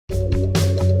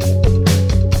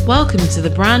Welcome to the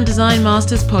Brand Design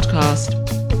Masters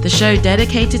podcast, the show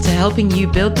dedicated to helping you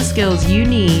build the skills you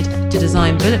need to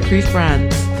design bulletproof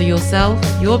brands for yourself,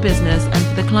 your business, and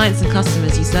for the clients and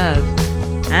customers you serve.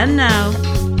 And now,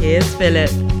 here's Philip.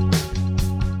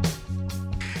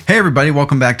 Hey everybody,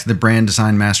 welcome back to the Brand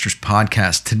Design Masters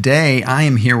podcast. Today, I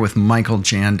am here with Michael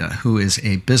Janda, who is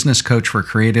a business coach for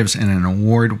creatives and an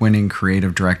award-winning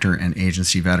creative director and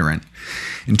agency veteran.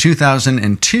 In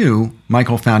 2002,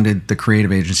 Michael founded the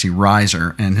creative agency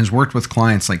Riser and has worked with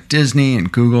clients like Disney and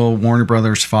Google, Warner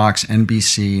Brothers, Fox,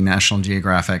 NBC, National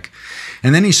Geographic.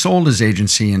 And then he sold his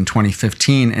agency in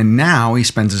 2015, and now he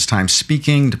spends his time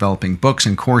speaking, developing books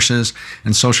and courses,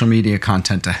 and social media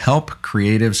content to help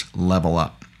creatives level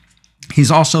up.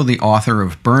 He's also the author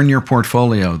of Burn Your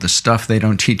Portfolio, the stuff they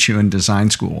don't teach you in design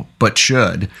school, but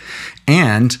should,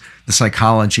 and The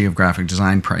Psychology of Graphic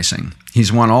Design Pricing.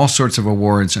 He's won all sorts of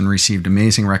awards and received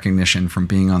amazing recognition, from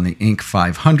being on the Inc.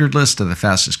 500 list of the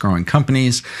fastest growing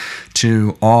companies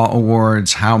to Awe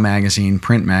Awards, How Magazine,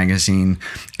 Print Magazine,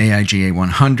 AIGA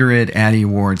 100, Addy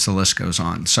Awards, the list goes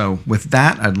on. So with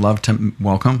that, I'd love to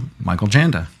welcome Michael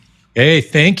Janda. Hey,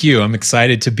 thank you. I'm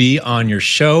excited to be on your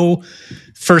show.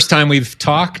 First time we've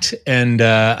talked, and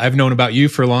I've known about you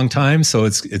for a long time, so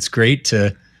it's great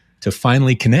to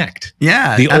finally connect.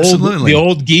 Yeah, absolutely. The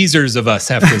old geezers of us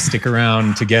have to stick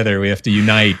around together. We have to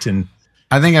unite. And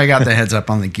I think I got the heads up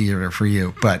on the geezer for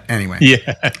you, but anyway.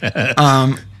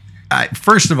 Yeah.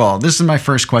 First of all, this is my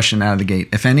first question out of the gate.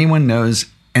 If anyone knows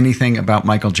anything about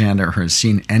Michael Janda or has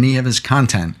seen any of his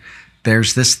content,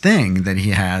 there's this thing that he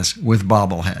has with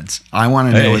bobbleheads. I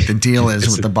want to know what the deal is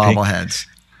with the bobbleheads.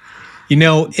 You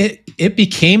know, it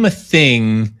became a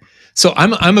thing. So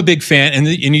I'm a big fan, and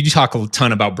you talk a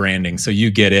ton about branding, so you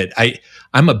get it.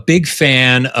 I'm a big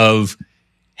fan of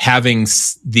having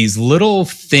these little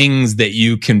things that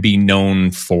you can be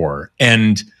known for,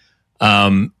 and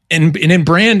in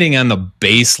branding on the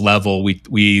base level,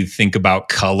 we think about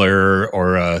color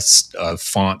or a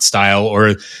font style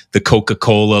or the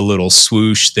Coca-Cola little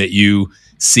swoosh that you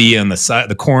see on the side,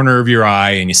 the corner of your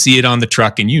eye, and you see it on the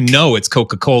truck, and you know it's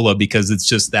Coca-Cola because it's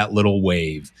just that little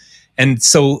wave. And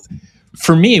so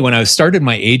for me, when I started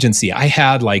my agency, I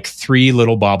had like 3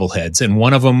 little bobbleheads, and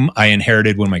one of them I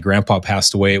inherited when my grandpa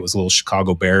passed away. It was a little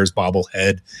Chicago Bears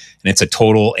bobblehead, and it's a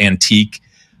total antique.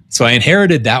 So I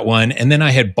inherited that one, and then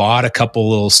I had bought a couple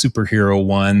little superhero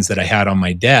ones that I had on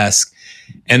my desk.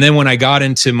 And then when I got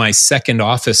into my second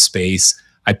office space,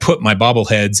 I put my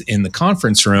bobbleheads in the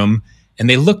conference room, and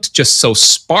they looked just so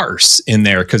sparse in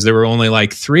there because there were only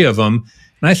like 3 of them.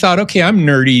 And I thought, okay, I'm a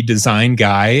nerdy design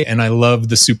guy, and I love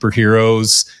the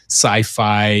superheroes,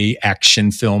 sci-fi,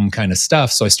 action film kind of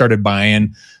stuff. So I started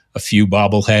buying a few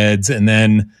bobbleheads, and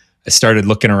then I started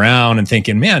looking around and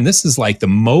thinking, man, this is like the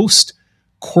most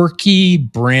quirky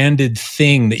branded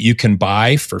thing that you can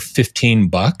buy for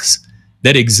 $15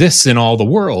 that exists in all the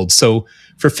world. So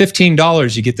for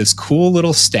 $15, you get this cool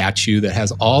little statue that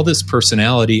has all this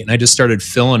personality. And I just started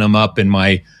filling them up in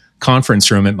my conference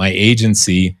room at my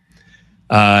agency.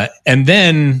 And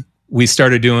then we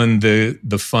started doing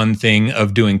the fun thing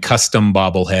of doing custom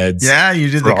bobbleheads. Yeah, you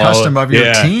did the custom of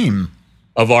your team.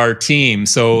 Of our team.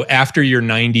 So after your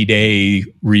 90-day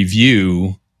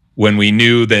review, when we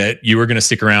knew that you were going to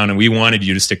stick around and we wanted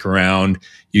you to stick around,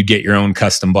 you'd get your own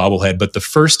custom bobblehead. But the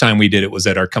first time we did it was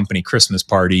at our company Christmas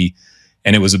party.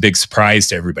 And it was a big surprise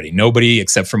to everybody. Nobody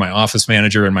except for my office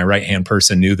manager and my right-hand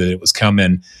person knew that it was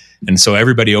coming. And so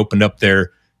everybody opened up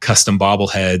their custom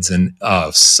bobbleheads, and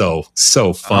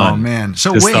so fun. Oh man.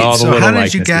 So just wait, so how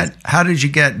did you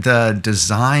get the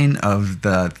design of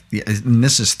and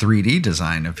this is 3D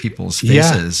design of people's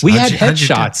faces? Yeah, we had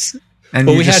headshots. And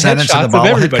you just sent it to the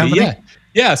bobblehead company?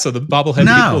 Yeah. So the bobblehead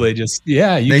people,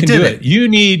 they can do it. You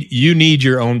need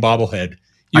your own bobblehead.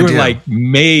 You were like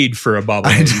made for a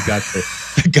bobblehead. You got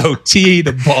the goatee,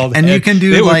 the bald and head. You can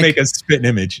do they would make a spitting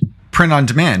image. Print on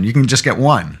demand. You can just get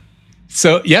one.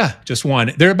 So yeah, just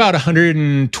one. They're about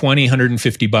 $120,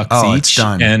 $150 each. It's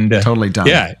done. And totally done.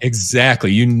 Yeah,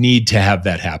 exactly. You need to have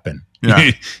that happen.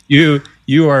 Yeah.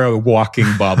 You are a walking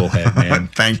bobblehead, man.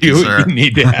 Thank you, sir. You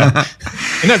need to have,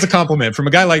 and that's a compliment from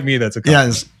a guy like me. That's a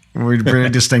compliment. Yes. We're very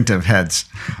distinctive heads.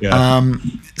 Yeah.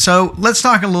 So let's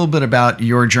talk a little bit about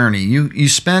your journey. You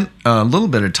spent a little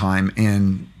bit of time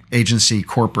in agency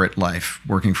corporate life,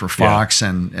 working for Fox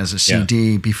and as a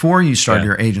CD before you started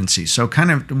your agency. So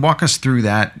kind of walk us through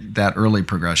that early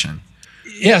progression.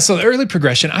 Yeah. So the early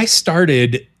progression, I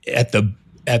started at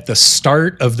the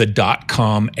start of the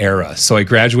 .com era. So I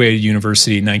graduated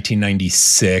university in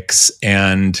 1996,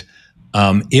 and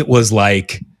it was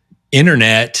like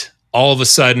internet all of a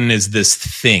sudden is this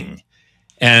thing.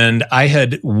 And I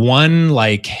had won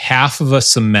like half of a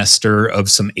semester of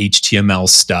some HTML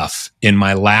stuff in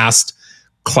my last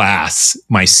class,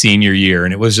 my senior year.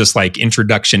 And it was just like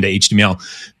introduction to HTML,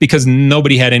 because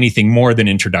nobody had anything more than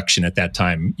introduction at that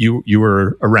time. You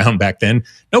were around back then.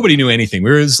 Nobody knew anything.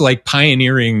 We were just like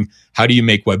pioneering, how do you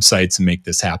make websites and make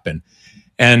this happen?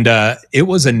 And it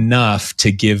was enough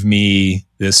to give me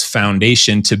this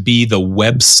foundation to be the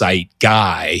website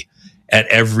guy at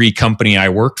every company I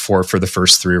worked for the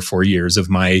first 3 or 4 years of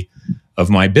my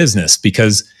business,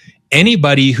 because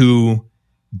anybody who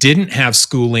didn't have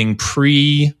schooling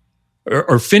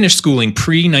or finished schooling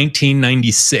pre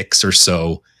 1996 or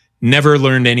so never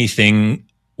learned anything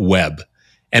web.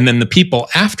 And then the people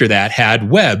after that had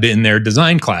web in their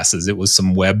design classes. It was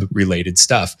some web related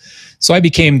stuff. So I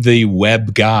became the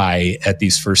web guy at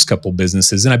these first couple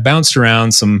businesses, and I bounced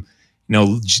around some,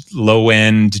 low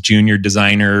end junior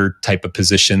designer type of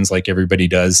positions like everybody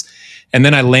does. And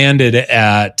then I landed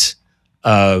at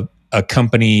a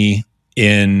company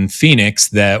in Phoenix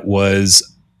that was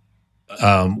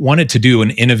wanted to do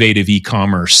an innovative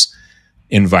e-commerce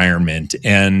environment.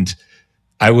 And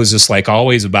I was just like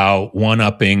always about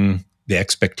one-upping the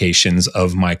expectations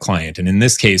of my client. And in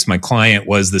this case, my client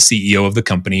was the CEO of the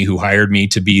company who hired me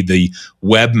to be the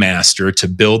webmaster to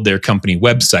build their company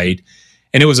website.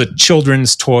 And it was a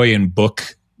children's toy and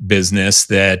book business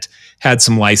that had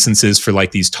some licenses for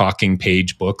like these talking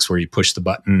page books where you push the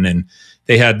button. And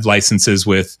they had licenses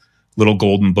with little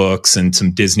golden books and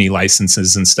some Disney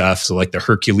licenses and stuff. So like the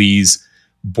Hercules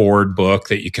board book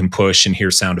that you can push and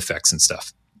hear sound effects and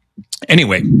stuff.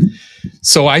 Anyway,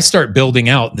 so I start building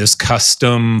out this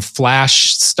custom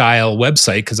Flash style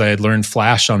website because I had learned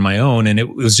Flash on my own, and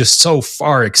it was just so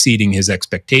far exceeding his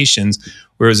expectations,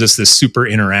 whereas this super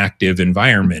interactive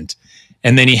environment.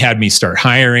 And then he had me start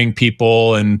hiring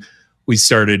people, and we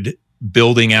started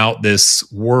building out this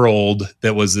world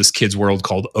that was this kid's world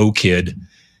called OKid.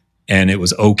 And it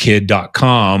was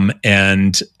okid.com.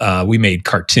 And we made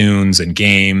cartoons and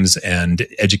games and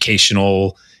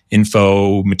educational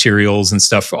info materials and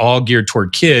stuff, all geared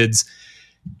toward kids.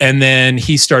 And then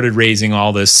he started raising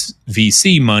all this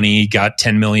VC money, got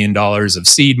 $10 million of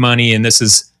seed money. And this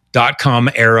is .com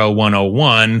era 101,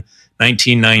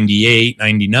 1998,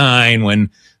 99, when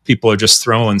people are just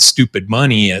throwing stupid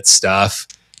money at stuff,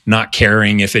 not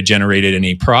caring if it generated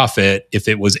any profit. If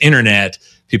it was internet,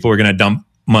 people were going to dump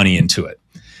money into it.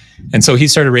 And so he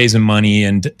started raising money,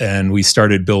 and we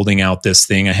started building out this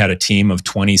thing. I had a team of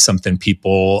 20 something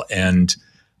people, and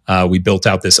we built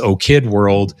out this OKid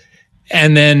world.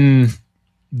 And then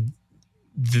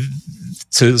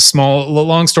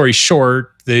long story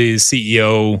short, the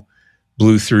CEO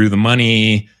blew through the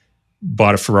money,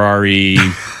 bought a Ferrari,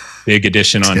 big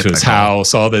addition onto his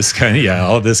house, all this kind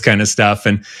of stuff.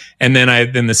 And then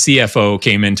the CFO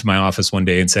came into my office one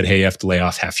day and said, "Hey, you have to lay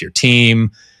off half your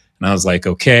team." And I was like,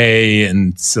 okay.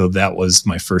 And so that was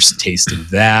my first taste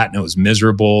of that. And it was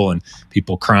miserable and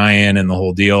people crying and the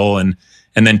whole deal. And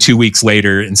then 2 weeks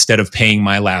later, instead of paying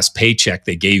my last paycheck,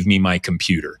 they gave me my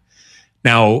computer.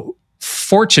 Now,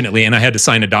 fortunately, and I had to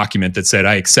sign a document that said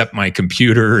I accept my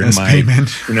computer and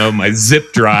my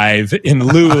zip drive in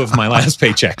lieu of my last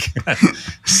paycheck.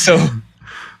 So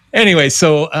anyway,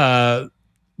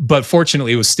 but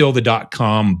fortunately, it was still the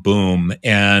 .com boom.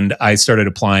 And I started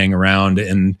applying around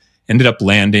and ended up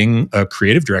landing a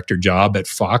creative director job at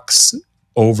Fox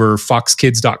over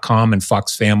foxkids.com and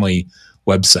Fox Family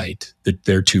website,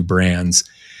 their two brands.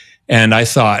 And I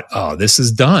thought, oh, this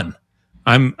is done.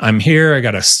 I'm here. I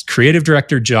got a creative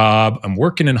director job. I'm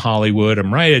working in Hollywood.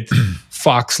 I'm right at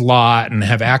Fox lot and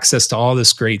have access to all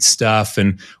this great stuff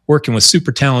and working with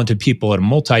super talented people at a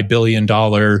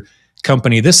multi-billion-dollar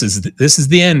company. This is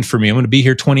the end for me. I'm going to be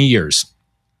here 20 years.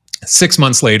 6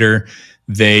 months later,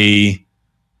 they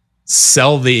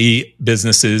sell the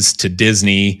businesses to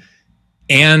Disney,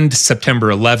 and September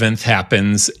 11th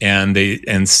happens, and the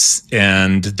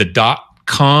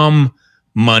 .com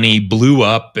money blew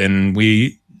up, and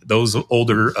those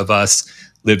older of us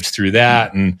lived through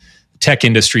that, and tech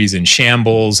industry's in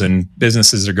shambles, and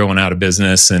businesses are going out of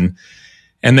business, and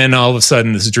then all of a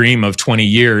sudden, this dream of 20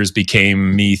 years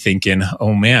became me thinking,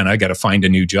 oh man, I got to find a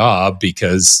new job,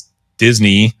 because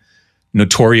Disney,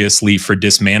 notoriously for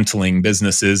dismantling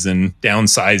businesses and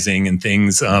downsizing and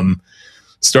things,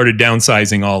 started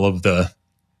downsizing all of the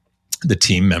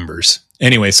team members.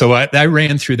 Anyway, so I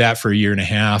ran through that for a year and a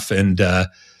half. And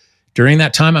during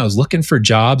that time, I was looking for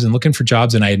jobs, and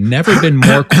I had never been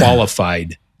more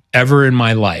qualified ever in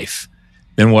my life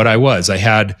than what I was. I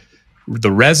had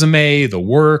the resume, the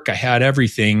work, I had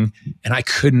everything, and I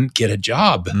couldn't get a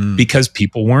job because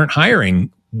people weren't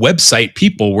hiring. website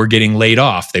people were getting laid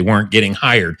off. They weren't getting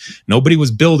hired. Nobody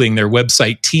was building their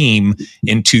website team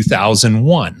in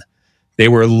 2001. They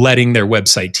were letting their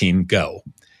website team go.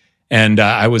 And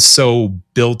I was so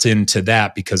built into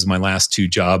that because of my last 2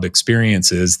 job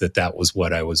experiences that was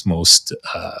what I was most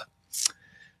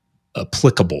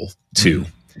applicable to.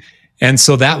 And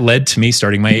so that led to me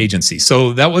starting my agency.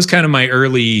 So that was kind of my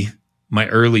early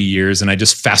years. And I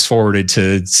just fast forwarded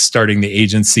to starting the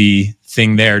agency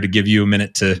thing there to give you a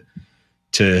minute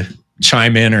to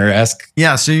chime in or ask.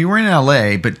 Yeah. So you were in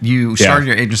LA, but you started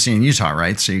your agency in Utah,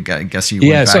 right? So I guess you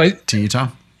went back to Utah.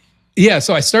 Yeah.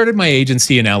 So I started my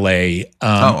agency in LA. Okay.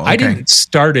 I didn't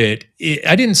start it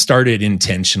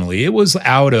intentionally. It was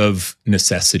out of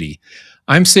necessity.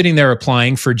 I'm sitting there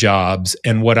applying for jobs,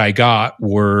 and what I got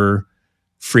were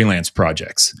freelance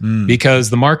projects because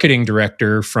the marketing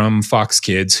director from Fox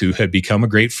Kids, who had become a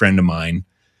great friend of mine,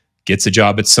 gets a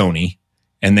job at Sony,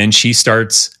 and then she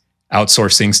starts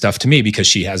outsourcing stuff to me because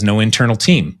she has no internal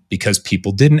team, because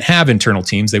people didn't have internal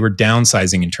teams. They were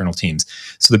downsizing internal teams.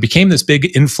 So there became this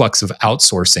big influx of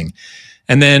outsourcing.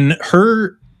 And then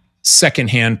her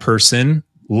secondhand person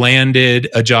landed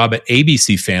a job at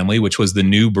ABC Family, which was the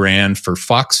new brand for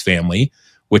Fox Family,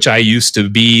 which I used to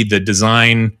be the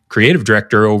design creative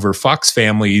director over Fox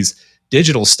Family's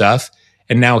digital stuff.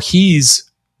 And now he's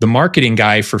the marketing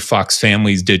guy for Fox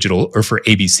Family's digital, or for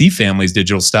ABC Family's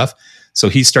digital stuff. So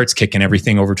he starts kicking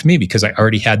everything over to me because I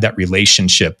already had that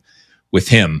relationship with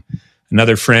him.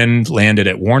 Another friend landed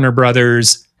at Warner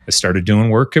Brothers. I started doing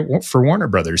work for Warner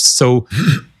Brothers. So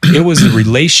it was a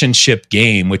relationship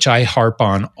game, which I harp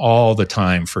on all the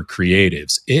time for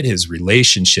creatives. It is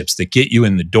relationships that get you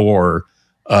in the door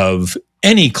of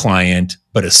any client,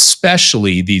 but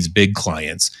especially these big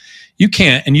clients. You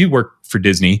can't, and you work for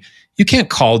Disney, you can't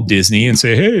call Disney and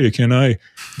say, hey, can I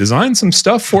design some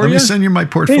stuff for you? Let me send you my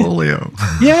portfolio.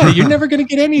 Yeah, you're never going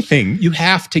to get anything. You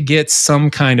have to get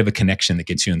some kind of a connection that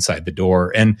gets you inside the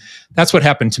door. And that's what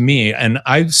happened to me. And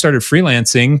I started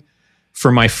freelancing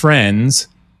for my friends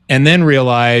and then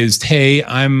realized, hey,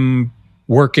 I'm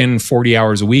working 40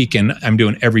 hours a week and I'm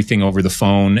doing everything over the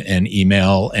phone and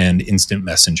email and instant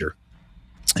messenger.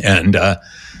 And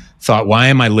thought, why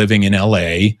am I living in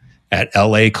LA at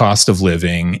LA cost of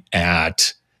living,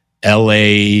 at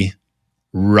LA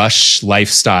rush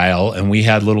lifestyle? And we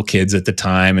had little kids at the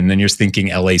time. And then you're thinking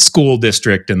LA school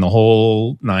district and the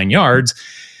whole 9 yards.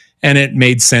 And it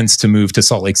made sense to move to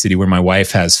Salt Lake City, where my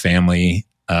wife has family,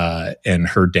 and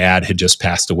her dad had just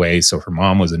passed away. So her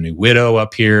mom was a new widow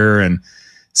up here. And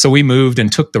so we moved and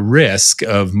took the risk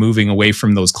of moving away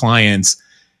from those clients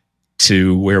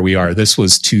to where we are. This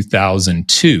was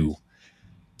 2002.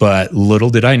 But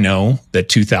little did I know that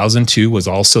 2002 was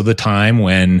also the time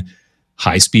when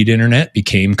high-speed internet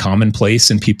became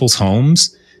commonplace in people's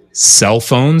homes. Cell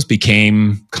phones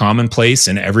became commonplace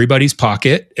in everybody's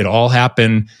pocket. It all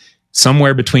happened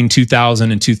somewhere between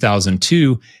 2000 and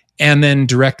 2002. And then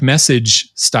direct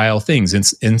message style things,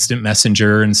 instant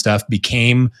messenger and stuff,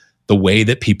 became the way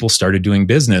that people started doing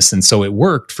business. And so it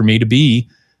worked for me to be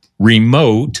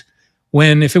remote,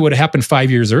 when if it would have happened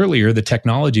 5 years earlier, the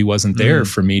technology wasn't there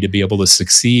for me to be able to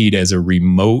succeed as a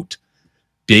remote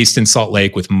based in Salt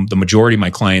Lake with the majority of my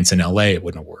clients in LA. It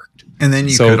wouldn't have worked. And then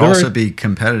you could also be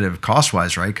competitive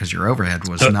cost-wise, right? Because your overhead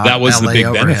was not that was LA the big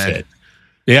overhead. benefit.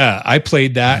 Yeah, I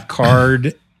played that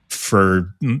card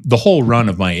for the whole run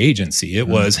of my agency. It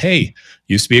was, hey,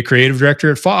 used to be a creative director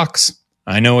at Fox.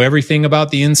 I know everything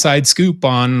about the inside scoop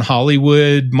on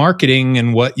Hollywood marketing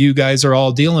and what you guys are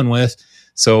all dealing with.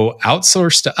 So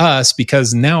outsource to us,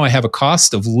 because now I have a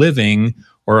cost of living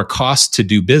or a cost to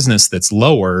do business that's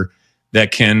lower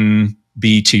that can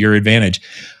be to your advantage.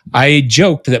 I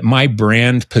joked that my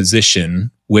brand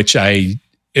position, which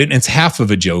it's half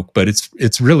of a joke, but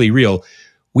it's really real.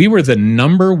 We were the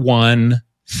number one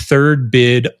third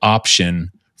bid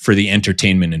option for the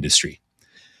entertainment industry.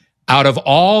 Out of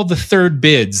all the third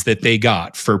bids that they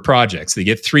got for projects, they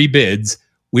get 3 bids.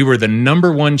 We were the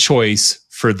number one choice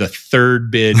for the third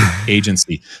bid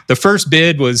agency. The first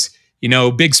bid was,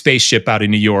 big spaceship out of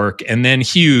New York, and then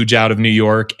Huge out of New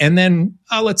York. And then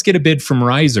let's get a bid from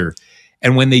Riser.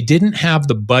 And when they didn't have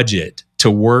the budget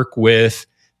to work with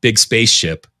Big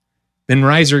Spaceship, then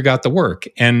Riser got the work.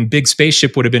 And Big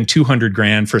Spaceship would have been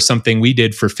 $200,000 for something we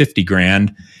did for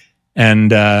 $50,000.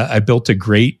 And I built a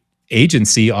great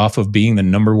agency off of being the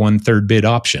number one third bid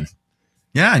option.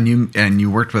 Yeah, and you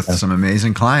worked with some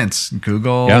amazing clients: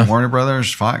 Google, Warner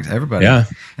Brothers, Fox, everybody. Yeah,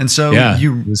 and so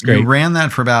you ran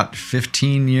that for about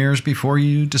 15 years before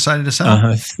you decided to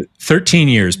sell. 13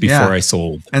 years before I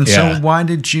sold. And so why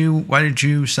did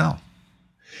you sell?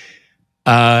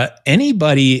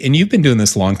 Anybody, and you've been doing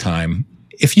this a long time,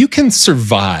 if you can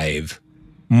survive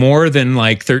more than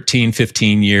like 13,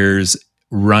 15 years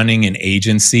running an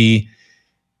agency,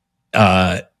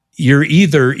 you're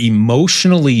either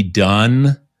emotionally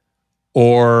done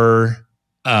or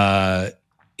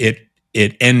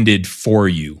it ended for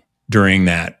you during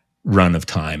that run of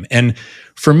time. And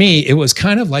for me, it was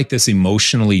kind of like this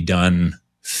emotionally done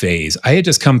phase. I had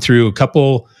just come through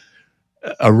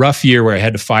a rough year where I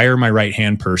had to fire my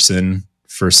right-hand person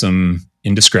for some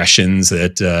indiscretions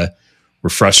that were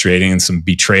frustrating and some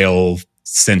betrayal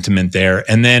sentiment there.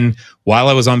 And then while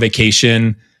I was on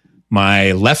vacation,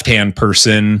 my left-hand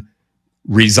person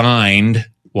resigned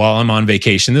while I'm on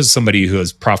vacation. This is somebody who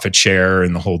has profit share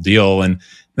and the whole deal. And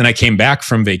then I came back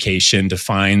from vacation to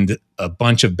find a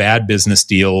bunch of bad business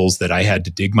deals that I had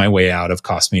to dig my way out of,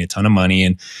 cost me a ton of money.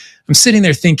 And I'm sitting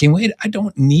there thinking, wait, I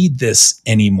don't need this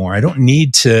anymore. I don't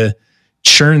need to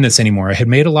churn this anymore. I had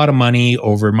made a lot of money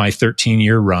over my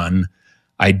 13-year run.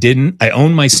 I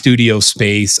owned my studio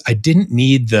space. I didn't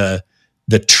need the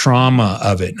trauma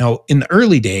of it. Now, in the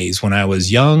early days when I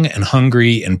was young and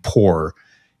hungry and poor,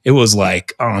 it was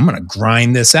like, oh, I'm going to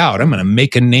grind this out. I'm going to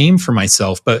make a name for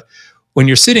myself. But when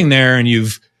you're sitting there and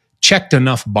you've checked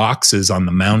enough boxes on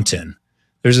the mountain,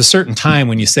 there's a certain time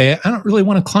when you say, I don't really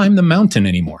want to climb the mountain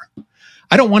anymore.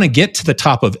 I don't want to get to the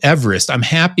top of Everest. I'm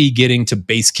happy getting to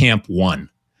Base Camp 1.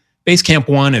 Base Camp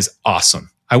 1 is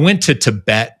awesome. I went to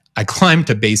Tibet. I climbed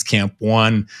to Base Camp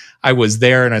 1. I was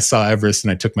there and I saw Everest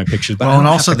and I took my pictures. But and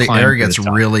also the air gets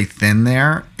really thin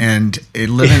there, and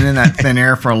living in that thin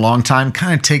air for a long time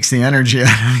kind of takes the energy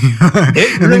out of you.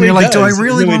 And then you're like, do I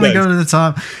really want to go to the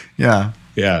top? Yeah.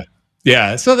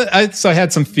 So I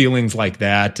had some feelings like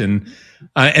that, and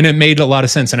it made a lot of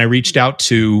sense. And I reached out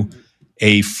to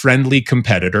a friendly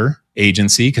competitor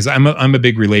agency because I'm a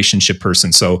big relationship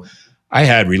person. So I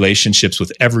had relationships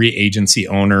with every agency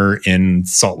owner in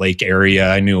Salt Lake area.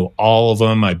 I knew all of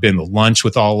them. I'd been to lunch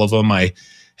with all of them. I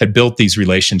had built these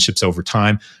relationships over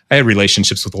time. I had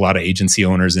relationships with a lot of agency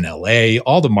owners in LA,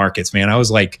 all the markets, man. I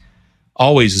was like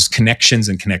always just connections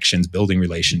and connections, building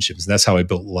relationships. That's how I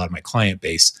built a lot of my client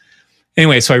base.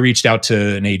 Anyway, so I reached out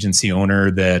to an agency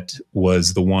owner that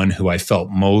was the one who I felt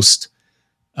most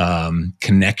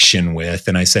connection with.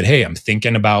 And I said, hey, I'm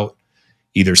thinking about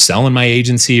either selling my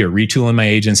agency or retooling my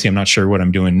agency. I'm not sure what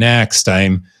I'm doing next.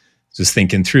 I'm just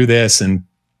thinking through this. And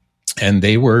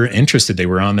they were interested. They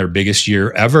were on their biggest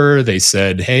year ever. They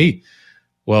said, hey,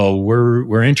 well,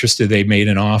 we're interested. They made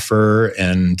an offer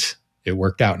and it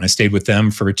worked out. And I stayed with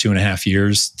them for 2.5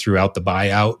 years throughout the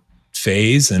buyout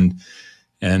phase and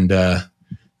then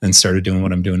started doing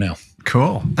what I'm doing now.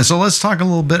 Cool. And so let's talk a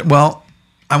little bit. Well,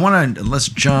 let's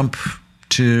jump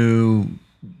to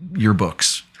your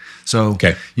books. So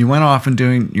You went off and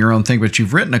doing your own thing, but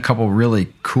you've written a couple really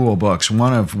cool books,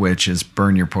 one of which is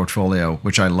Burn Your Portfolio,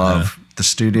 which I love. The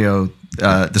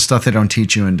stuff they don't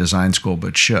teach you in design school,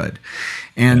 but should.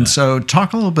 And so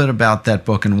talk a little bit about that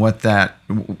book and what that,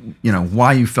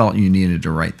 why you felt you needed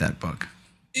to write that book.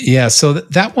 Yeah. So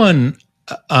that one,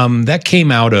 that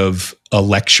came out of a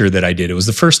lecture that I did. It was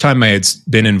the first time I had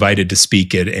been invited to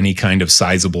speak at any kind of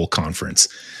sizable conference.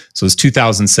 So it was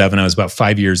 2007. I was about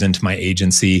 5 years into my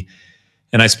agency,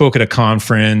 and I spoke at a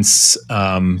conference.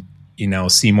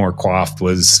 Seymour Quaff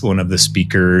was one of the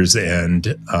speakers,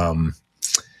 and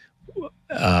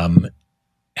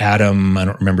Adam, I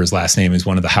don't remember his last name, is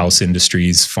one of the House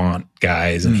Industries font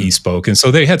guys, and he spoke. And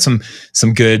so they had some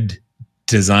good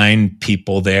design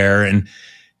people there, and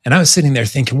I was sitting there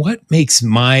thinking, what's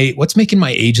making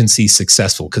my agency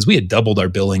successful? Because we had doubled our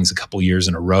billings a couple years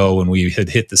in a row, and we had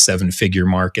hit the 7-figure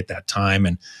mark at that time.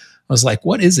 And I was like,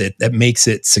 what is it that makes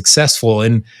it successful?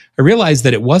 And I realized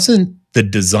that it wasn't the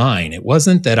design. It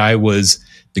wasn't that I was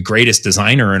the greatest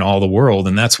designer in all the world,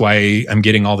 and that's why I'm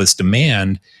getting all this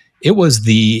demand. It was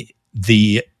the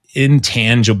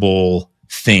intangible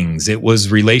things. It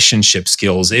was relationship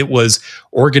skills. It was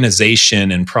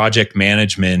organization and project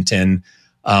management, and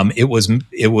it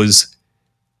was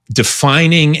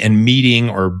defining and meeting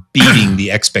or beating the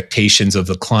expectations of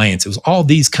the clients. It was all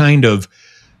these kind of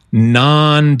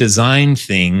non-design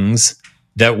things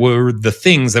that were the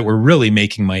things that were really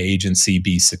making my agency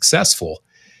be successful.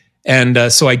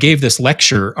 And so I gave this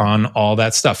lecture on all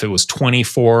that stuff. It was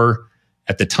 24,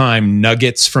 at the time,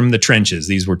 nuggets from the trenches.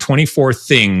 These were 24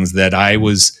 things that I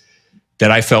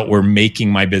felt were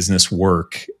making my business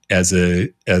work as a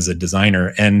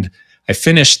designer. And I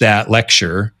finished that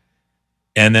lecture,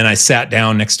 and then I sat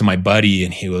down next to my buddy,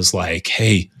 and he was like,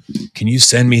 hey, can you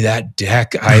send me that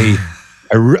deck? I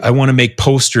want to make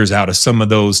posters out of some of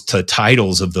those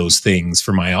titles of those things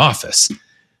for my office.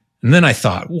 And then I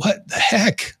thought, what the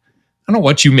heck? I don't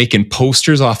want you making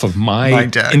posters off of my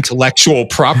intellectual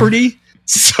property.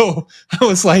 So I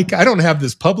was like, I don't have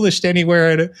this published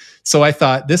anywhere. So I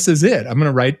thought, this is it. I'm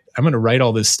going to write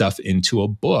all this stuff into a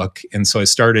book. And so I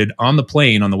started on the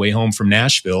plane on the way home from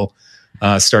Nashville,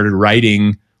 started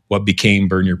writing what became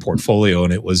Burn Your Portfolio.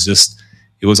 And it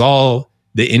was all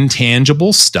the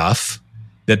intangible stuff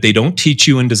that they don't teach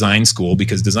you in design school,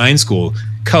 because design school,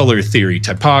 color theory,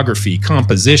 typography,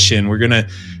 composition, we're going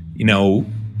to,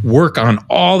 work on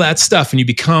all that stuff. And you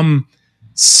become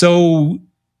so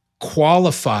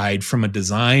qualified from a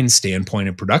design standpoint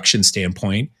and production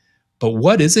standpoint. But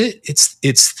what is it?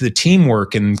 It's the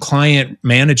teamwork and client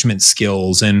management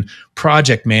skills and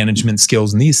project management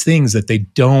skills and these things that they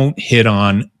don't hit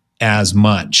on as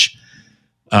much.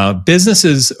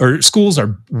 Businesses or schools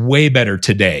are way better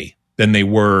today than they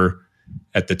were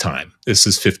at the time. This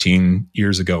is 15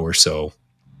 years ago or so.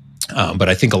 But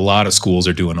I think a lot of schools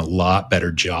are doing a lot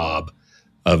better job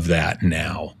of that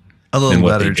now. A little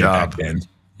better job.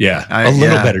 Yeah, a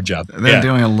little better job. They're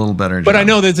doing a little better job. But I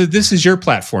know that this is your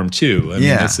platform too. I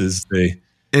mean, this is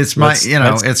it's my,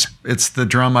 it's the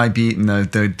drum I beat, and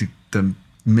the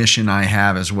mission I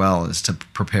have as well is to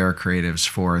prepare creatives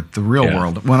for the real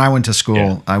world. When I went to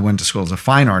school, I went to school as a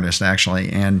fine artist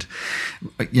actually, and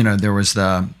there was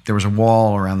a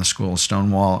wall around the school, a stone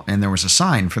wall, and there was a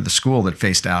sign for the school that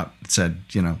faced out. It said,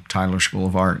 Tyler School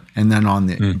of Art, and then on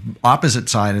the opposite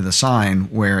side of the sign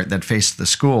that faced the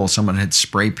school, someone had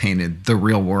spray painted the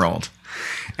real world.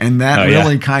 And that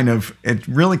really kind of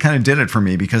did it for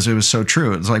me, because it was so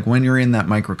true. It's like when you're in that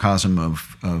microcosm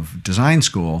of design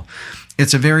school,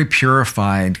 it's a very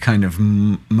purified kind of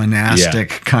monastic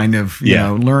kind of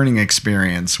learning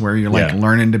experience where you're like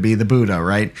learning to be the Buddha,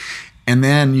 right? And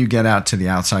then you get out to the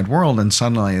outside world, and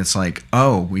suddenly it's like,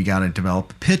 oh, we got to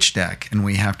develop a pitch deck, and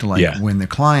we have to win the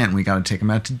client. We got to take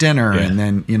them out to dinner, and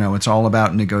then it's all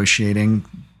about negotiating,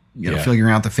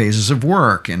 figuring out the phases of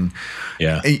work, and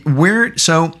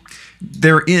so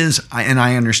there is, and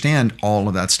I understand all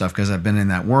of that stuff because I've been in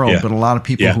that world. But a lot of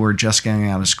people who are just getting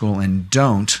out of school and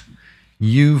don't.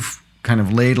 You've kind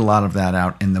of laid a lot of that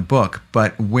out in the book,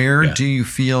 but where do you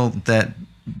feel that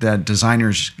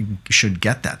designers should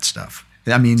get that stuff?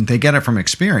 I mean, they get it from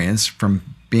experience, from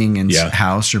being in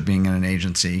house or being in an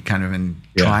agency, kind of in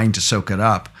trying to soak it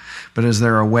up. But is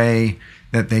there a way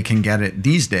that they can get it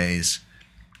these days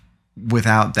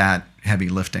without that heavy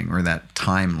lifting or that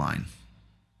timeline?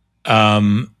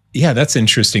 That's an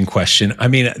interesting question. I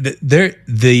mean,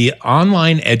 the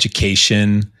online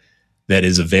education that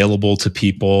is available to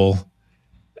people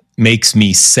makes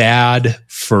me sad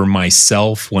for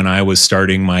myself when I was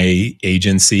starting my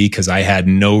agency, because I had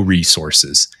no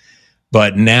resources.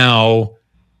 But now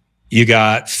you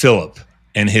got Philip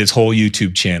and his whole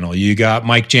YouTube channel. You got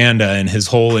Mike Janda and his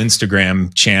whole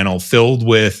Instagram channel filled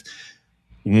with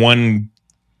 1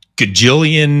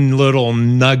 gajillion little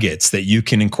nuggets that you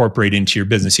can incorporate into your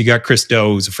business. You got Chris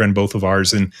Doe, who's a friend, both of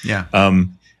ours, and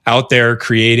out there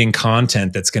creating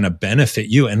content that's going to benefit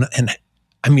you. And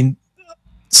I mean,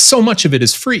 so much of it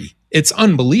is free. It's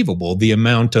unbelievable the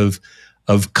amount of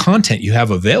content you have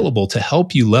available to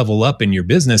help you level up in your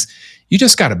business. You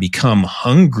just got to become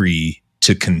hungry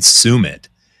to consume it.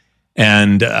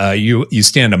 And you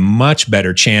stand a much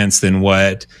better chance than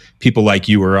what people like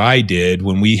you or I did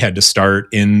when we had to start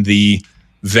in the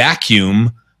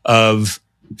vacuum of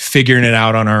figuring it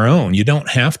out on our own. You don't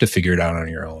have to figure it out on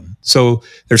your own. So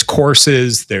there's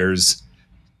courses, there's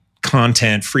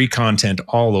content, free content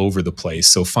all over the place.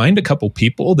 So find a couple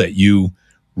people that you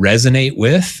resonate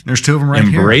with. There's 2 of them right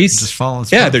here. Just follow.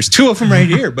 There's 2 of them right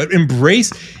here. But embrace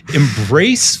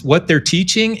what they're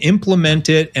teaching, implement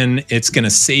it, and it's going to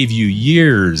save you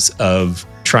years of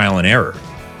trial and error.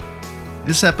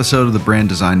 This episode of the Brand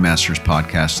Design Masters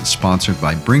podcast is sponsored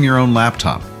by Bring Your Own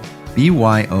Laptop.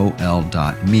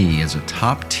 BYOL.me is a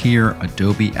top-tier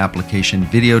Adobe application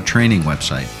video training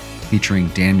website featuring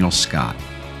Daniel Scott.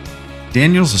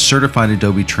 Daniel's a certified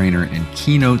Adobe trainer and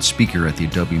keynote speaker at the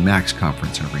Adobe Max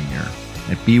conference every year.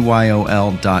 At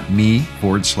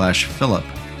BYOL.me/Philip,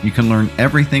 you can learn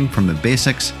everything from the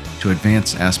basics to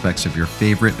advanced aspects of your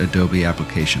favorite Adobe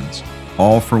applications,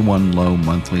 all for one low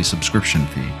monthly subscription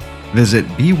fee. Visit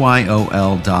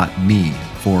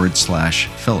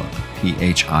BYOL.me/Philip.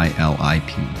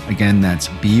 PHILIP. Again, that's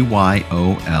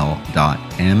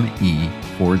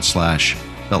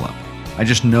BYOL.me/Philip. I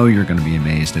just know you're going to be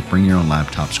amazed at Bring Your Own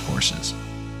Laptop's courses.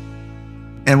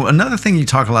 And another thing you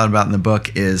talk a lot about in the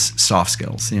book is soft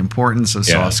skills, the importance of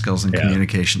soft skills and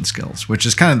communication skills, which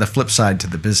is kind of the flip side to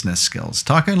the business skills.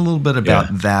 Talk a little bit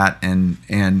about that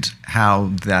and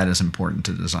how that is important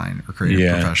to design or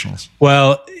creative professionals.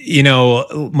 Well,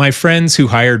 my friends who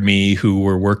hired me, who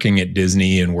were working at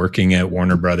Disney and working at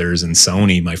Warner Brothers and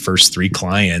Sony, my first 3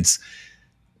 clients,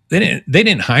 they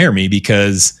didn't hire me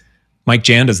because Mike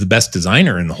Janda is the best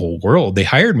designer in the whole world. They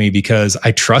hired me because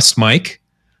I trust Mike.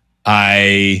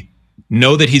 I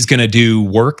know that he's going to do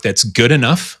work that's good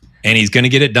enough and he's going to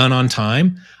get it done on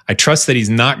time. I trust that he's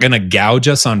not going to gouge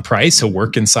us on price. He'll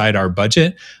work inside our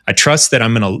budget. I trust that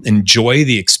I'm going to enjoy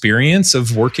the experience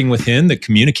of working with him, the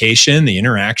communication, the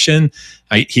interaction.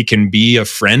 He can be a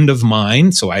friend of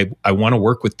mine. So I want to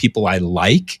work with people I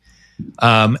like.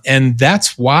 And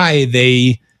that's why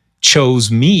they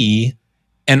chose me.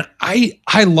 And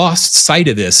I lost sight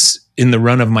of this in the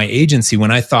run of my agency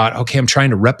when I thought, okay, I'm trying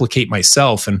to replicate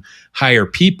myself and hire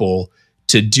people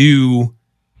to do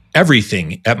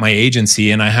everything at my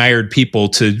agency. And I hired people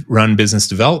to run business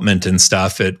development and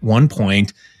stuff at one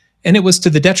point, and it was to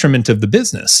the detriment of the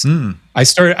business.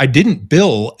 I didn't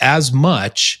bill as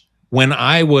much when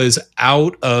I was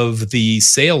out of the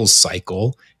sales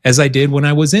cycle as I did when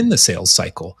I was in the sales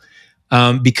cycle,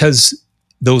 because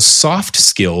those soft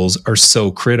skills are so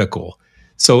critical.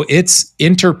 So it's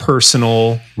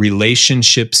interpersonal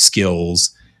relationship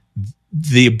skills,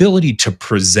 the ability to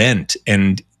present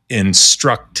and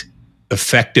instruct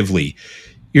effectively.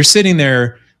 You're sitting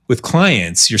there with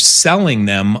clients, you're selling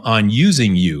them on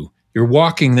using you. You're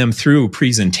walking them through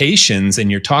presentations and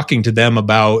you're talking to them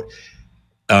about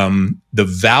the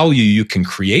value you can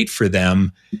create for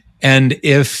them. And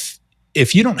if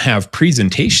you don't have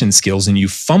presentation skills and you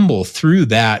fumble through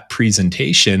that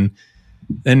presentation,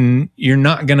 then you're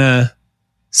not going to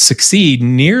succeed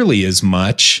nearly as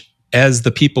much as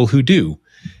the people who do,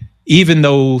 even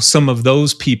though some of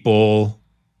those people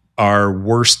are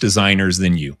worse designers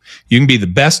than you. You can be the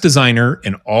best designer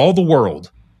in all the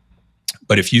world,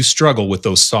 but if you struggle with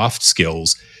those soft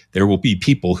skills, there will be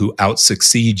people who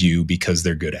out-succeed you because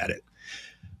they're good at it.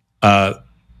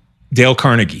 Dale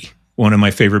Carnegie, one of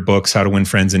my favorite books, How to Win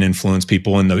Friends and Influence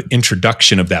People. In the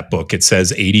introduction of that book, it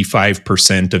says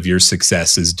 85% of your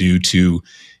success is due to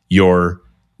your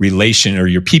relation or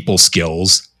your people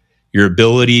skills, your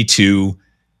ability to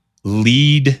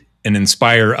lead and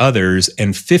inspire others,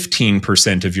 and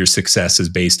 15% of your success is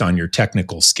based on your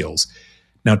technical skills.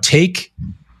 Now take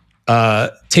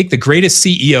the greatest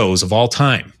CEOs of all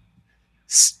time,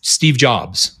 Steve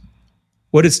Jobs.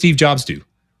 What did Steve Jobs do?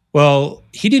 Well,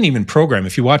 he didn't even program.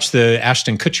 If you watch the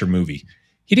Ashton Kutcher movie,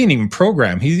 he didn't even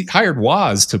program. He hired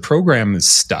Woz to program his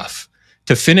stuff,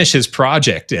 to finish his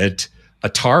project at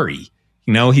Atari.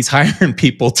 He's hiring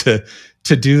people to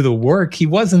do the work. He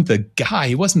wasn't the guy.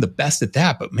 He wasn't the best at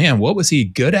that. But man, what was he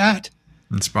good at?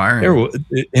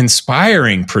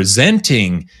 Inspiring,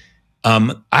 presenting,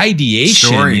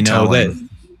 ideation.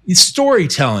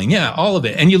 Storytelling. Yeah, all of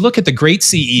it. And you look at the great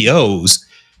CEOs,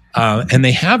 and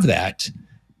they have that.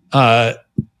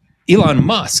 Elon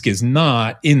Musk is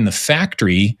not in the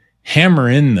factory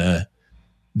hammering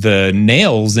the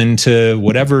nails into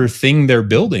whatever thing they're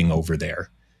building over there.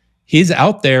 He's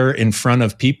out there in front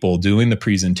of people doing the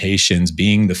presentations,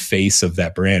 being the face of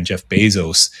that brand. Jeff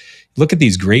Bezos. Look at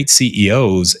these great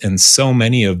CEOs, and so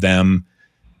many of them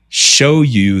show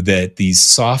you that these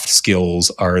soft skills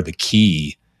are the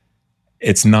key.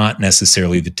 It's not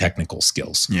necessarily the technical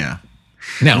skills. Yeah.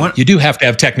 Now, you do have to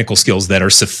have technical skills that are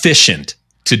sufficient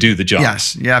to do the job.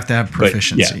 Yes, you have to have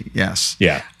proficiency. Yes.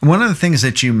 Yeah. One of the things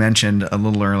that you mentioned a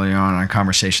little earlier on in our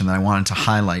conversation that I wanted to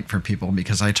highlight for people,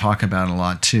 because I talk about it a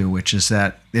lot too, which is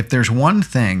that if there's one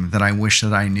thing that I wish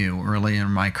that I knew early in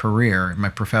my career, my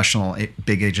professional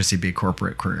big agency, big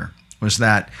corporate career, was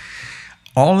that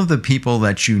all of the people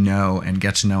that you know and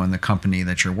get to know in the company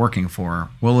that you're working for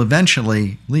will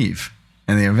eventually leave.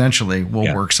 And they eventually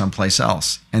will work someplace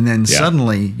else. And then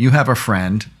suddenly you have a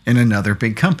friend in another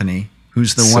big company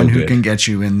who's the one who can get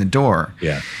you in the door.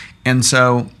 Yeah. And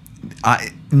so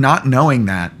not knowing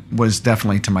that was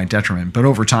definitely to my detriment. But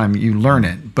over time you learn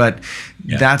it. But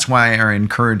that's why I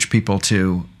encourage people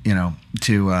to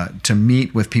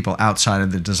meet with people outside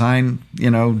of the design,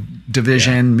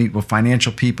 division, meet with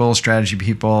financial people, strategy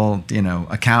people,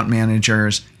 account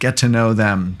managers, get to know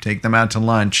them, take them out to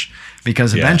lunch,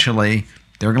 because eventually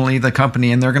they're going to leave the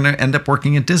company and they're going to end up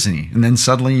working at Disney. And then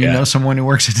suddenly you know someone who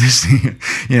works at Disney,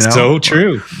 So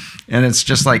true. And it's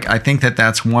just like, I think that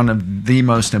that's one of the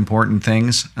most important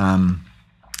things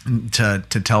to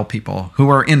tell people who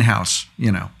are in-house,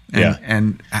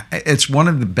 And it's one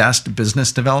of the best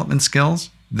business development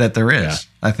skills that there is,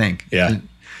 I think. Yeah.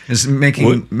 is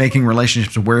making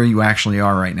relationships where you actually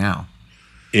are right now.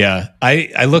 Yeah,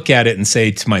 I look at it and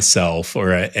say to myself,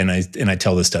 and I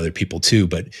tell this to other people too,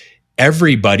 but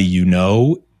everybody you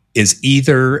know is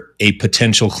either a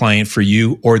potential client for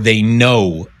you or they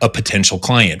know a potential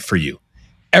client for you.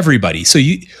 Everybody. So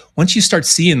once you start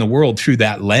seeing the world through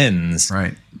that lens,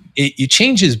 right, it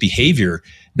changes behavior.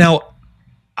 Now,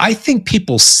 I think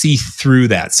people see through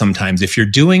that sometimes. If you're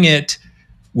doing it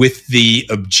with the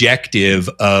objective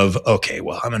of, okay,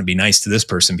 well, I'm going to be nice to this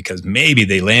person because maybe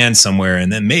they land somewhere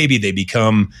and then maybe they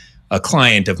become a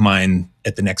client of mine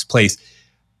at the next place.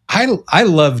 I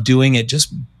love doing it,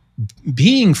 just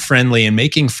being friendly and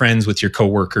making friends with your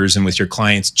coworkers and with your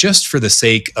clients just for the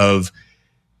sake of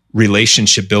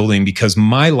relationship building, because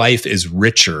my life is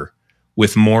richer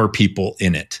with more people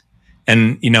in it.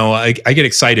 And, I get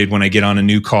excited when I get on a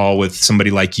new call with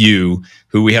somebody like you,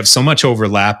 who we have so much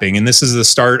overlapping. And this is the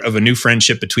start of a new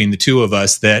friendship between the two of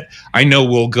us that I know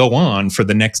will go on for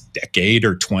the next decade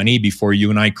or 20 before you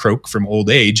and I croak from old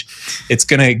age. It's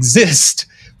going to exist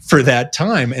for that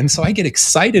time. And so I get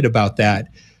excited about that,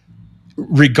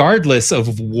 regardless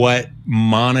of what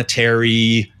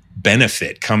monetary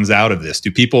benefit comes out of this.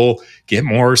 Do people get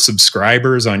more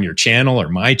subscribers on your channel or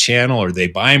my channel, or they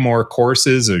buy more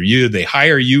courses, or they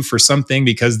hire you for something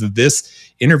because of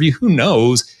this interview? Who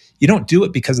knows? You don't do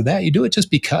it because of that. You do it just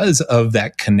because of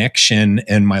that connection,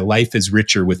 and my life is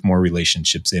richer with more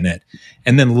relationships in it.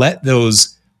 And then let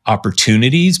those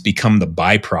opportunities become the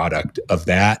byproduct of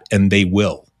that, and they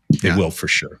will. They will for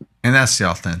sure. And that's the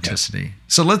authenticity. Yeah.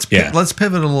 So let's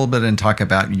pivot a little bit and talk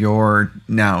about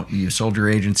now you sold your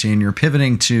agency and you're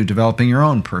pivoting to developing your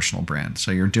own personal brand.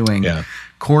 So you're doing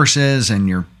courses and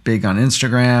you're big on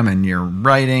Instagram and you're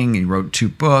writing, you wrote 2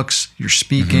 books, you're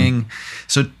speaking. Mm-hmm.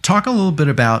 So talk a little bit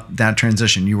about that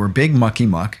transition. You were big mucky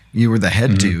muck. You were the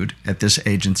head dude at this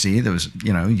agency. That was,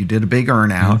 you did a big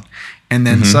earn out and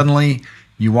then suddenly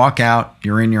you walk out,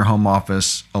 you're in your home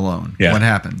office alone. Yeah. What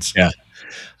happens? Yeah.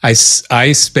 I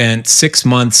spent 6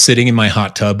 months sitting in my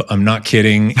hot tub. I'm not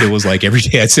kidding. It was like every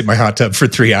day I'd sit in my hot tub for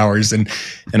 3 hours and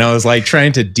I was like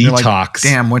trying to detox. Like,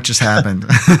 damn, what just happened?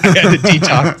 I had to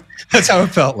detox. That's how it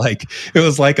felt like. It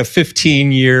was like a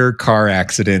 15-year car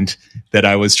accident that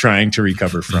I was trying to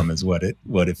recover from is what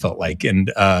it felt like.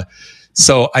 And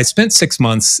so I spent 6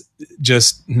 months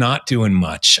just not doing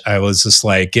much. I was just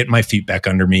like getting my feet back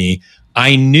under me.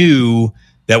 I knew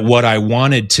that what I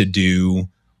wanted to do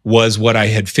was what I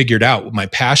had figured out what my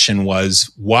passion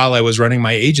was while I was running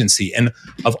my agency. And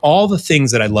of all the things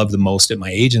that I loved the most at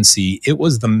my agency, it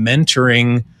was the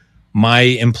mentoring my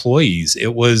employees.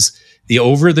 It was the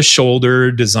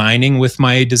over-the-shoulder designing with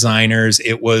my designers.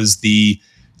 It was the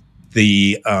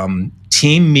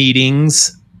team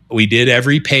meetings. We did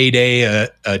every payday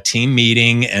a team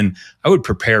meeting, and I would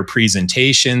prepare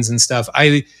presentations and stuff.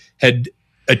 I had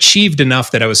achieved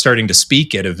enough that I was starting to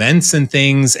speak at events and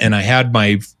things, and I had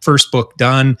my first book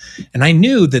done, and I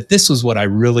knew that this was what I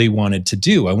really wanted to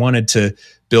do. I wanted to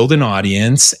build an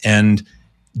audience and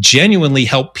genuinely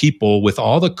help people with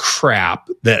all the crap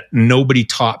that nobody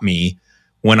taught me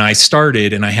when I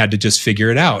started, and I had to just figure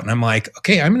it out. And I'm like,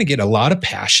 okay, I'm going to get a lot of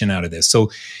passion out of this.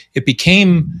 So it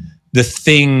became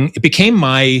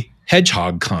my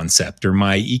hedgehog concept or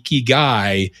my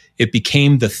ikigai. It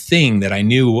became the thing that I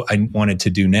knew I wanted to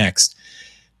do next.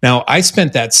 Now, I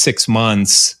spent that 6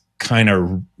 months kind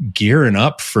of gearing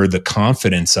up for the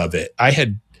confidence of it. I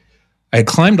had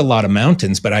climbed a lot of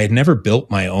mountains, but I had never built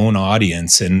my own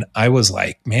audience. And I was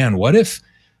like, man, what if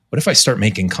I start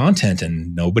making content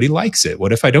and nobody likes it?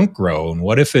 What if I don't grow? And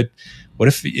what if,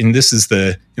 and this is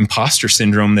the imposter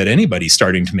syndrome that anybody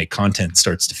starting to make content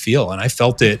starts to feel. And I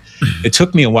felt it. It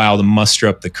took me a while to muster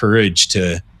up the courage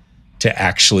to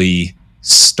actually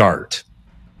start.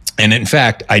 And in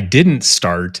fact, I didn't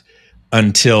start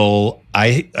until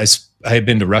I had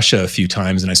been to Russia a few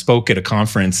times, and I spoke at a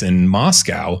conference in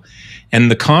Moscow, and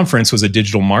the conference was a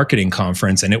digital marketing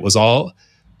conference. And it was all,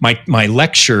 my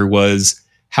lecture was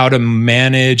how to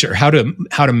manage or how to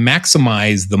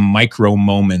maximize the micro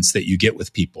moments that you get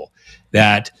with people.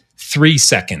 That 3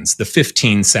 seconds, the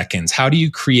 15 seconds, how do you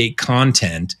create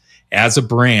content as a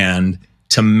brand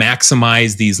to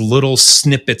maximize these little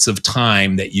snippets of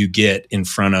time that you get in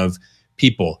front of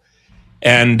people?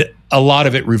 And a lot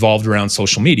of it revolved around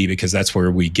social media because that's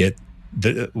where we get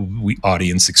the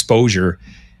audience exposure.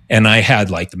 And I had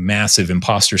like the massive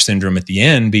imposter syndrome at the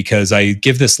end because I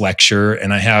give this lecture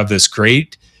and I have this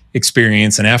great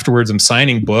experience. And afterwards I'm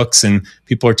signing books and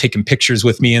people are taking pictures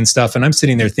with me and stuff. And I'm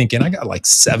sitting there thinking, I got like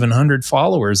 700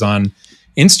 followers on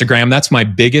Instagram. That's my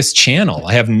biggest channel.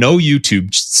 I have no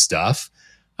YouTube stuff.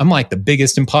 I'm like the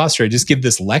biggest imposter. I just give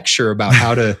this lecture about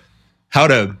how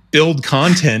to build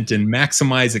content and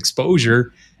maximize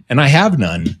exposure, and I have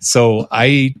none. So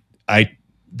I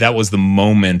that was the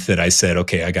moment that I said,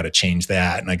 okay, I got to change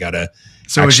that, and I got to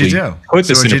actually put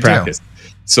this into practice.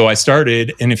 So I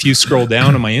started, and if you scroll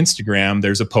down on my Instagram,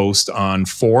 there's a post on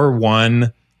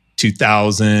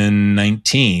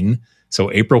 4/1/2019. So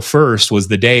April 1st was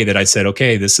the day that I said,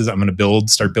 okay, I'm going to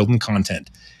start building content.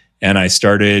 And I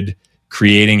started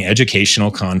creating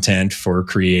educational content for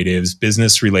creatives,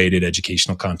 business-related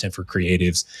educational content for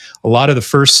creatives. A lot of the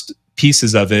first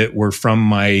pieces of it were from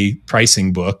my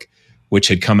pricing book, which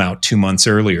had come out 2 months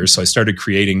earlier. So I started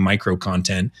creating micro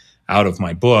content out of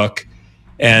my book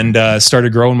and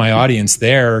started growing my audience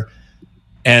there.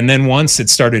 And then once it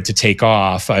started to take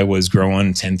off, I was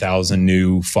growing 10,000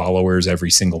 new followers every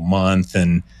single month.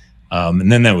 And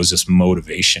then that was just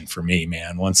motivation for me,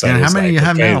 man. Once I was how many do you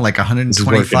have now? Like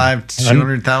 125,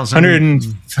 200,000?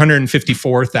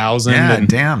 154,000. Yeah,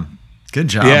 damn. Good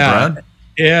job, Brad.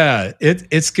 Yeah,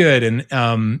 it's good. And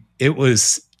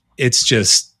it's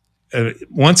just,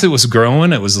 once it was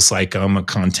growing, it was just like, I'm a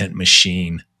content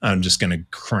machine. I'm just going to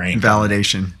crank.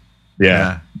 Validation.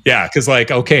 Yeah. Cause like,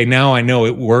 okay, now I know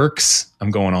it works. I'm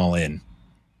going all in.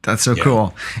 That's so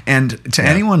cool. And to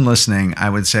anyone listening, I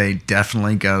would say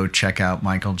definitely go check out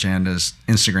Michael Janda's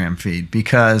Instagram feed,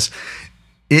 because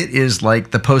it is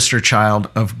like the poster child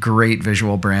of great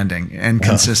visual branding and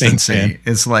consistency. Thanks,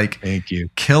 it's like thank you.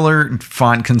 Killer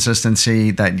font consistency,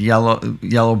 that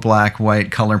yellow, black,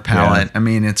 white color palette. Yeah. I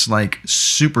mean, it's like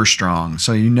super strong.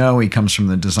 So he comes from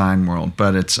the design world,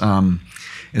 but it's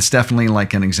definitely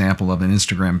like an example of an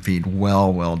Instagram feed.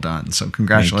 Well done. So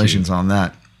congratulations on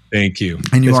that. Thank you.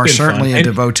 And you are certainly a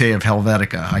devotee of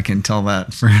Helvetica. I can tell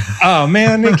that. Oh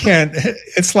man,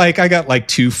 it's like I got like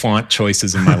 2 font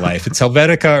choices in my life. It's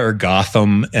Helvetica or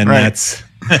Gotham, and that's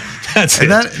it.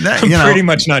 I'm pretty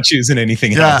much not choosing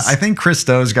anything else. Yeah, I think Chris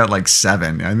Doe's got like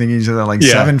 7. I think he's got like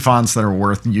 7 fonts that are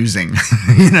worth using.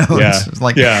 It's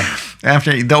like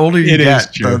after the older you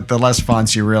get, the less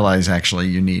fonts you realize actually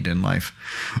you need in life.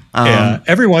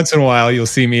 Every once in a while you'll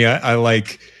see me. I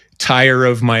like tire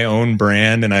of my own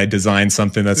brand, and I design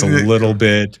something that's a little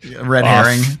bit red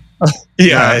herring.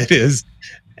 It is.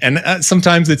 And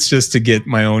sometimes it's just to get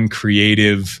my own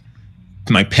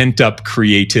my pent up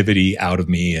creativity out of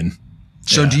me. And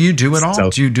so do you do it all?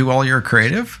 Do you do all your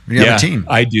creative? You have a team?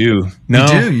 I do. No,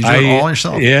 you do it all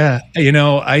yourself. Yeah.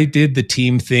 I did the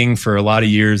team thing for a lot of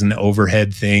years and the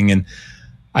overhead thing. And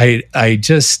I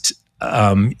just,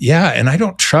 and I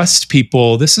don't trust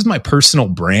people. This is my personal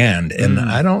brand, and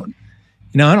I don't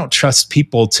trust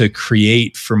people to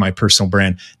create for my personal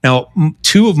brand. Now,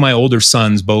 2 of my older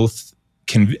sons both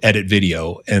can edit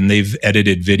video, and they've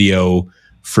edited video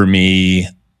for me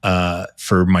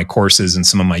for my courses and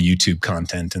some of my YouTube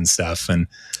content and stuff. And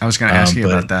I was going to ask you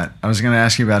about that. I was going to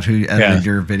ask you about who edited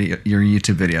your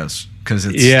YouTube videos, because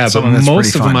it's but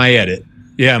most of them I edit.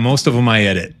 Yeah, most of them I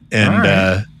edit,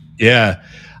 and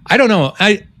I don't know.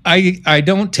 I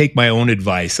don't take my own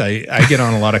advice. I get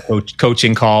on a lot of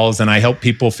coaching calls, and I help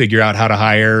people figure out how to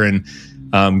hire and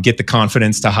get the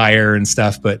confidence to hire and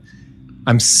stuff. But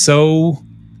I'm so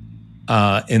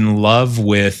in love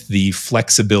with the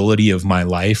flexibility of my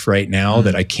life right now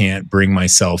that I can't bring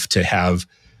myself to have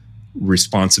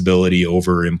responsibility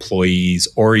over employees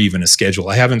or even a schedule.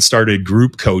 I haven't started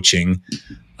group coaching,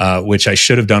 which I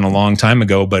should have done a long time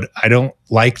ago, but I don't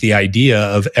like the idea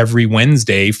of every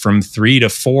Wednesday from 3 to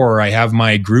 4, I have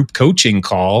my group coaching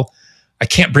call. I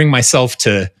can't bring myself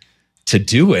to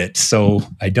do it, so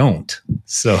I don't.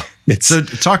 So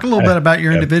talk a little bit about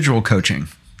your individual coaching.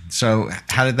 So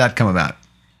how did that come about?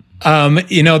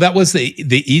 That was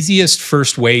the easiest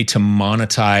first way to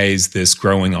monetize this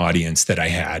growing audience that I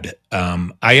had.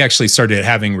 I actually started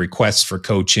having requests for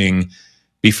coaching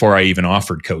before I even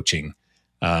offered coaching.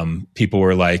 People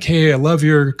were like, "Hey, I love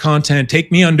your content.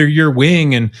 Take me under your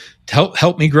wing and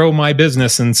help me grow my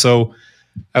business." And so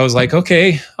I was like,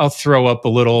 "Okay, I'll throw up a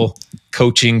little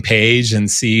coaching page and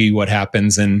see what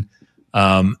happens." And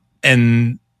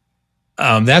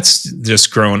that's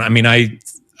just grown. I mean,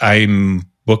 I'm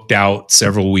booked out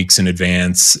several weeks in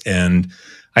advance, and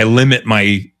I limit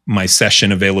my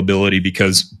session availability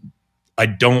because I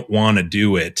don't want to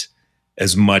do it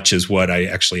as much as what I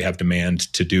actually have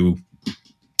demand to do.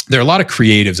 There are a lot of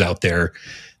creatives out there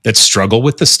that struggle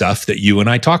with the stuff that you and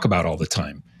I talk about all the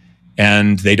time,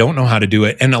 and they don't know how to do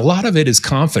it. And a lot of it is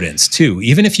confidence too.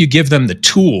 Even if you give them the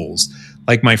tools,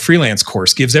 like my freelance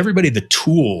course gives everybody the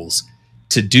tools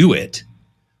to do it,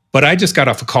 But I just got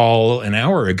off a call an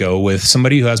hour ago with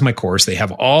somebody who has my course. They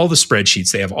have all the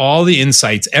spreadsheets. They have all the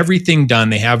insights, everything done.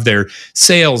 They have their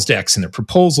sales decks and their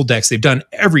proposal decks. They've done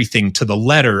everything to the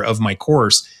letter of my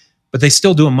course, but they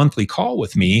still do a monthly call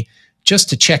with me just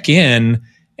to check in.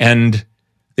 And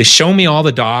they show me all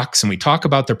the docs and we talk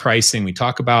about their pricing. We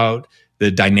talk about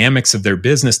the dynamics of their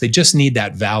business. They just need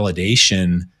that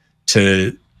validation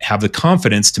to have the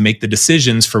confidence to make the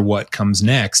decisions for what comes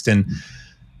next. And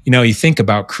you think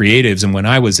about creatives, and when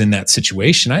I was in that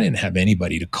situation, I didn't have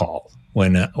anybody to call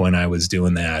when I was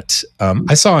doing that.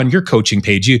 I saw on your coaching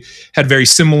page, you had very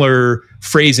similar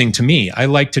phrasing to me. I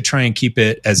like to try and keep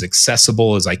it as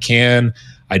accessible as I can.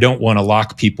 I don't want to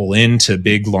lock people into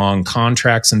big, long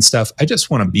contracts and stuff. I just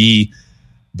want to be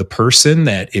the person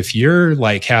that if you're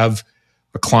have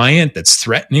a client that's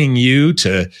threatening you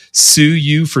to sue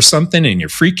you for something and you're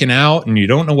freaking out and you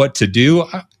don't know what to do,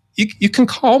 you can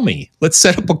call me. Let's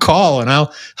set up a call and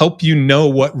I'll help you know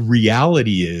what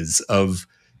reality is of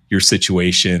your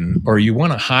situation. Or you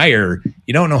want to hire,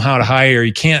 you don't know how to hire,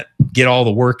 you can't get all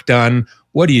the work done.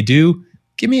 What do?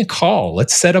 Give me a call.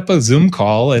 Let's set up a Zoom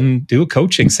call and do a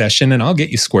coaching session and I'll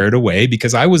get you squared away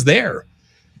because I was there.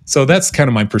 So that's kind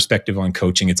of my perspective on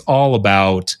coaching. It's all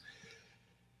about,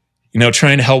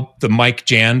 trying to help the Mike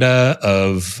Janda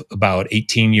of about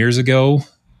 18 years ago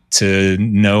to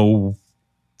know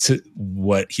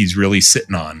what he's really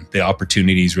sitting on, the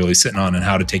opportunity he's really sitting on, and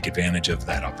how to take advantage of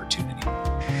that opportunity.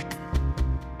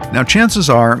 Now, chances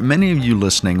are many of you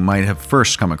listening might have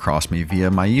first come across me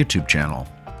via my YouTube channel.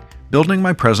 Building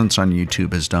my presence on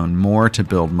YouTube has done more to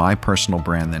build my personal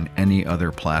brand than any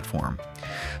other platform.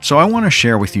 So I want to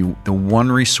share with you the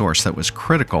one resource that was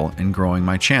critical in growing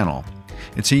my channel.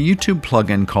 It's a YouTube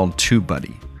plugin called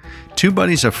TubeBuddy.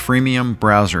 TubeBuddy is a freemium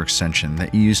browser extension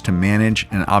that you use to manage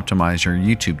and optimize your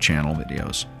YouTube channel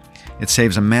videos. It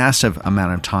saves a massive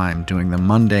amount of time doing the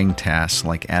mundane tasks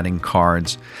like adding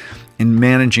cards and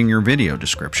managing your video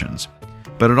descriptions.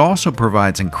 But it also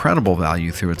provides incredible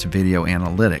value through its video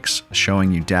analytics,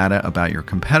 showing you data about your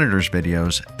competitors'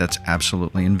 videos that's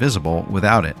absolutely invisible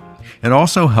without it. It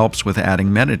also helps with adding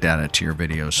metadata to your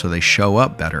videos so they show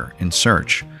up better in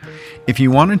search. If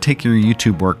you want to take your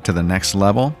YouTube work to the next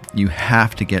level, you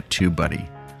have to get TubeBuddy.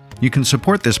 You can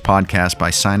support this podcast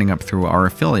by signing up through our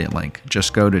affiliate link.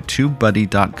 Just go to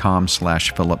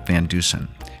tubebuddy.com/Philip Van Dusen.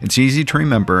 It's easy to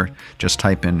remember. Just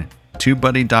type in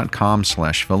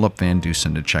tubebuddy.com/Philip Van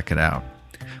Dusen to check it out.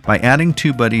 By adding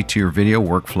TubeBuddy to your video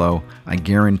workflow, I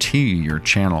guarantee you your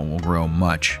channel will grow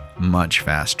much, much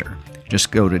faster.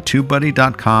 Just go to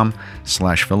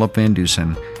tubebuddy.com/Philip Van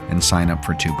Dusen and sign up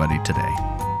for TubeBuddy today.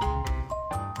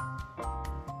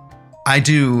 I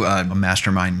do a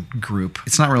mastermind group.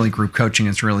 It's not really group coaching.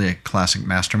 It's really a classic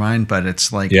mastermind, but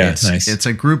it's nice. It's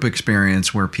a group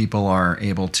experience where people are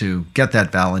able to get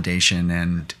that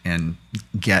validation and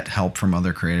get help from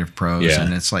other creative pros. Yeah.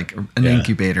 And it's like an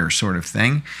incubator sort of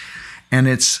thing. And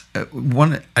it's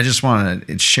I just want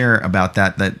to share about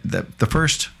that the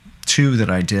first two that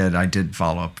I did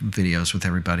follow-up videos with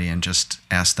everybody and just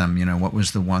ask them, what was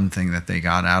the one thing that they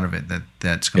got out of it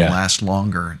that's going to last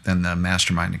longer than the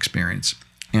mastermind experience.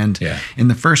 And in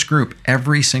the first group,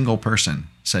 every single person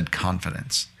said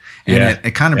confidence. And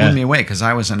it kind of blew me away because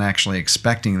I wasn't actually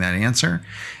expecting that answer.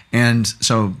 And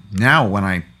so now when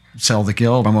I sell the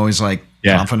guild, I'm always like,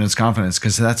 confidence,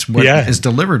 because that's what is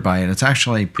delivered by it. It's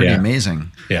actually pretty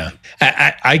amazing. Yeah.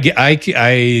 I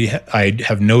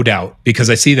have no doubt because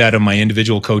I see that in my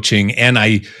individual coaching and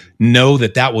I know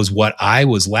that was what I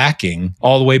was lacking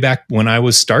all the way back when I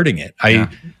was starting it. I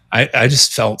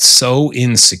just felt so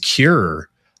insecure.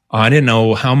 I didn't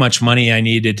know how much money I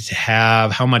needed to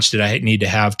have. How much did I need to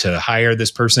have to hire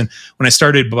this person? When I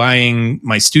started buying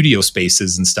my studio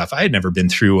spaces and stuff, I had never been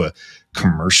through a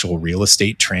commercial real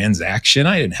estate transaction.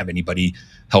 I didn't have anybody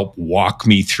help walk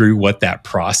me through what that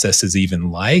process is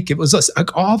even like. It was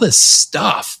like all this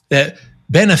stuff that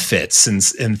benefits and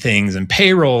things and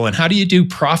payroll and how do you do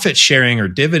profit sharing or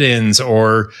dividends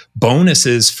or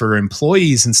bonuses for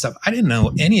employees and stuff. I didn't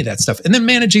know any of that stuff. And then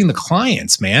managing the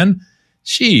clients, man.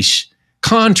 Sheesh,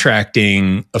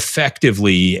 contracting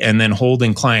effectively and then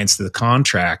holding clients to the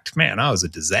contract. Man, I was a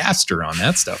disaster on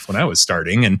that stuff when I was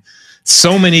starting. And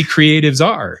so many creatives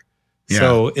are.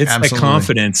 So it's the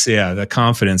confidence. Yeah, the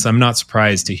confidence. I'm not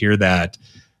surprised to hear that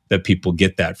people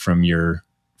get that from your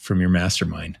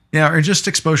mastermind. Yeah, or just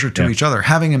exposure to each other,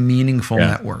 having a meaningful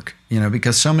network,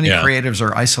 because so many creatives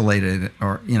are isolated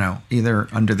or, either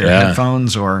under their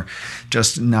headphones or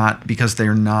just not because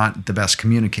they're not the best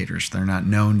communicators. They're not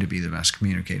known to be the best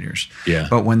communicators. Yeah.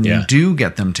 But when you do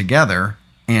get them together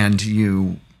and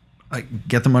you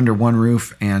get them under one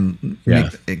roof and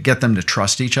get them to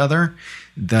trust each other,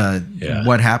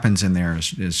 what happens in there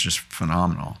is just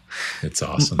phenomenal. It's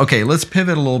awesome. Okay, let's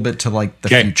pivot a little bit to like the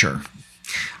future.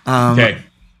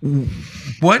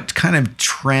 What kind of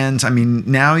trends? I mean,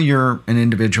 now you're an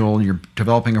individual, you're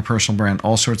developing a personal brand,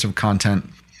 all sorts of content,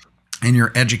 and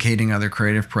you're educating other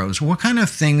creative pros. What kind of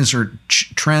things or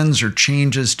trends or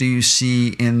changes do you see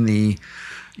in the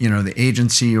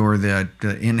agency or the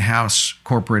in-house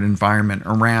corporate environment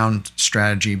around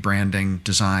strategy, branding,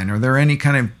 design? Are there any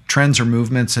kind of trends or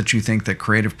movements that you think that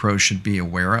creative pros should be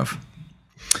aware of?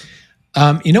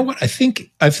 You know what? I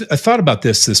think I've thought about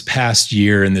this past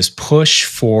year and this push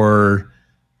for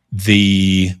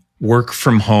the work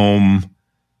from home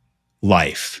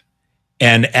life.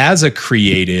 And as a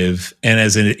creative and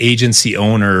as an agency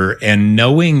owner, and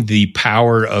knowing the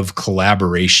power of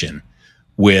collaboration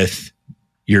with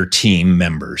your team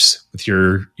members, with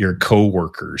your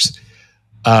coworkers,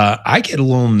 I get a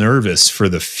little nervous for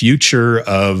the future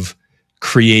of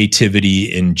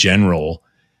creativity in general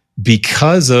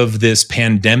because of this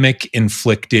pandemic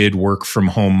inflicted work from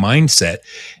home mindset.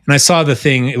 And I saw the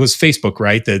thing, it was Facebook,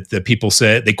 right? That the people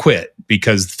said they quit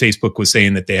because Facebook was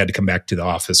saying that they had to come back to the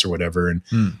office or whatever. And,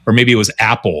 or maybe it was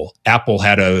Apple. Apple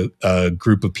had a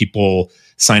group of people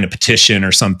sign a petition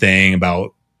or something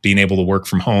about being able to work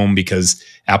from home because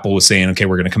Apple was saying, okay,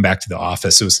 we're going to come back to the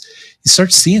office. You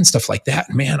start seeing stuff like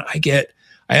that. Man,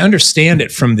 I understand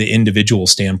it from the individual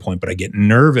standpoint, but I get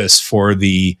nervous for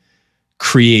the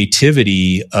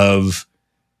creativity of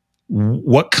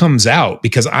what comes out,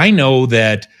 because I know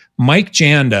that Mike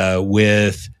Janda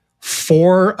with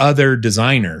 4 other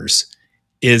designers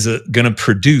is going to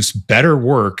produce better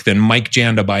work than Mike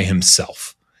Janda by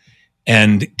himself.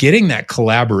 And getting that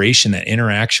collaboration, that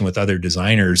interaction with other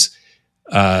designers,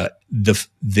 the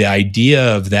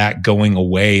idea of that going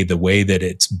away the way that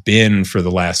it's been for the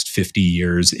last 50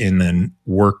 years in the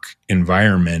work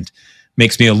environment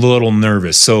makes me a little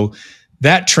nervous. So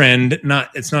that trend,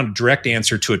 it's not a direct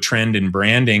answer to a trend in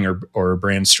branding or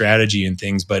brand strategy and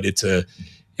things, but it's a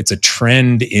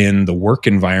trend in the work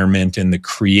environment and the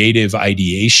creative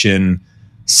ideation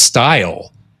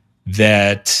style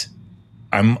that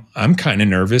I'm kind of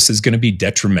nervous is going to be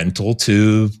detrimental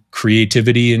to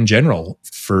creativity in general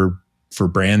for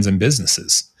brands and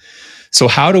businesses. So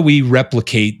how do we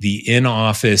replicate the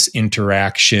in-office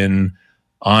interaction,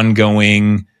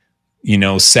 ongoing,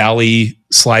 Sally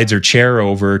slides her chair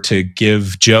over to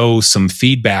give Joe some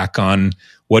feedback on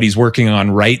what he's working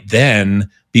on right then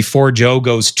before Joe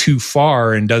goes too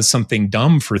far and does something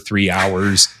dumb for 3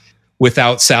 hours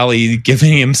without Sally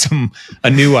giving him a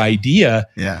new idea.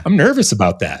 Yeah. I'm nervous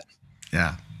about that.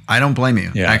 Yeah. I don't blame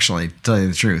you, actually, to tell you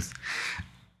the truth.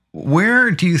 Where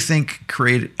do you think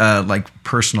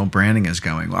personal branding is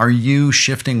going? Are you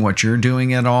shifting what you're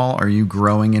doing at all? Are you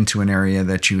growing into an area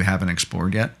that you haven't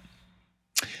explored yet?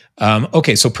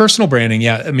 Okay, so personal branding,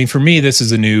 yeah. I mean, for me, this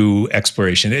is a new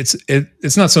exploration.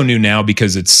 It's not so new now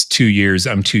because it's 2 years.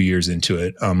 I'm 2 years into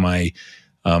it on my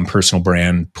personal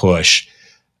brand push.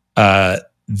 But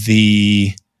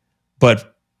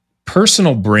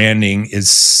personal branding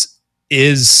is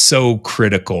so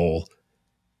critical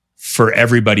for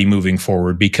everybody moving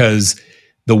forward, because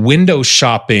the window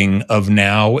shopping of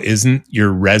now isn't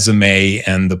your resume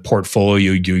and the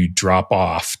portfolio you drop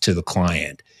off to the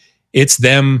client. It's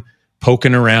them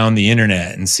poking around the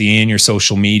internet and seeing your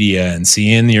social media and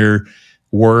seeing your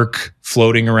work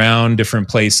floating around different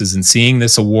places and seeing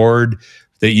this award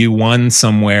that you won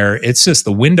somewhere. It's just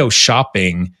the window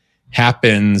shopping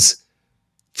happens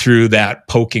through that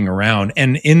poking around.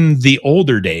 And in the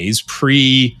older days,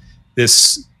 pre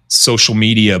this social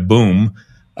media boom,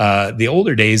 the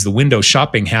older days, the window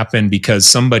shopping happened because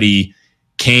somebody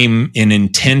came and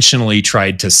intentionally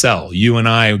tried to sell. You and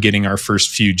I getting our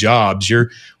first few jobs, you're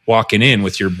walking in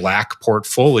with your black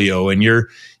portfolio and you're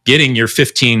getting your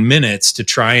 15 minutes to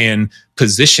try and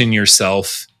position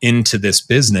yourself into this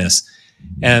business.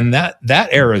 And that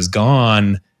era is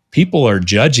gone. People are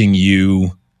judging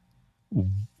you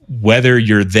whether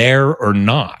you're there or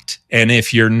not. And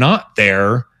if you're not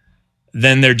there,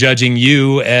 then they're judging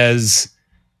you as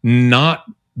not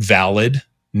valid,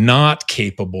 not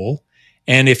capable.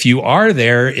 And if you are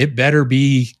there, it better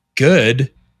be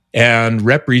good and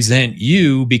represent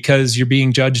you, because you're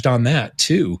being judged on that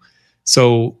too.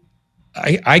 So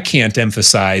I can't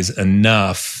emphasize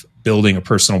enough building a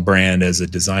personal brand as a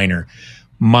designer.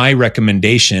 My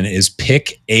recommendation is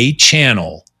pick a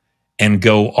channel and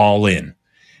go all in.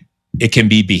 It can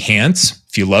be Behance.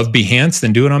 If you love Behance,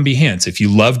 then do it on Behance. If you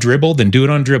love Dribbble, then do it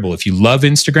on Dribbble. If you love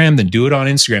Instagram, then do it on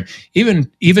Instagram.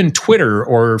 Even Twitter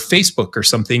or Facebook or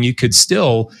something, you could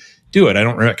still do it. I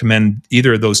don't recommend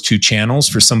either of those two channels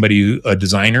for somebody, a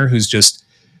designer who's just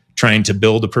trying to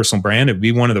build a personal brand. It would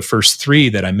be one of the first three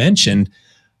that I mentioned.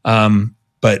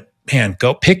 But man,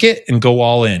 go pick it and go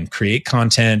all in, create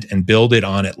content and build it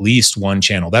on at least one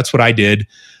channel. That's what I did.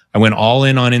 I went all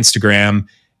in on Instagram,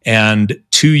 and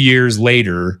 2 years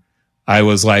later, I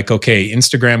was like, okay,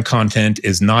 Instagram content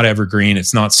is not evergreen.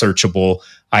 It's not searchable.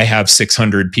 I have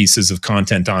 600 pieces of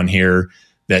content on here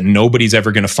that nobody's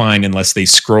ever going to find unless they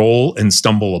scroll and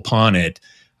stumble upon it.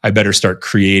 I better start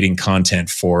creating content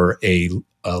for a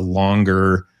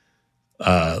longer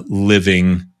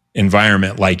living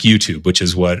environment like YouTube, which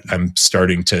is what I'm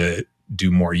starting to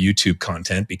do more YouTube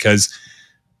content, because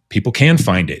people can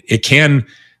find it. It can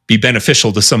be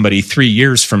beneficial to somebody 3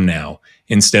 years from now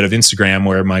instead of Instagram,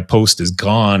 where my post is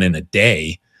gone in a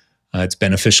day. It's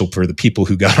beneficial for the people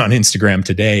who got on Instagram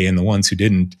today, and the ones who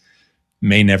didn't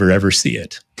may never ever see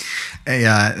it.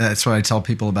 Yeah, that's what I tell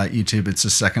people about YouTube. It's the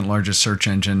second largest search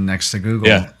engine next to Google.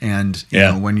 Yeah. And you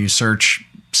know, when you search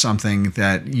something,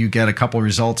 that you get a couple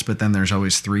results, but then there's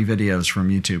always 3 videos from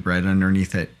YouTube right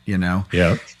underneath it, you know?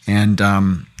 Yeah. And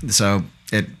so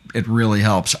it really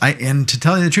helps. And to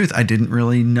tell you the truth, I didn't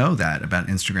really know that about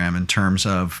Instagram in terms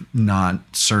of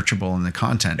not searchable in the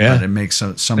content, but it makes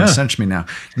so much sense to me now.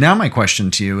 Now my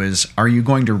question to you is, are you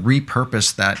going to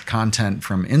repurpose that content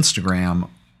from Instagram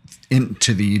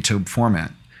into the YouTube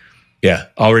format? Yeah,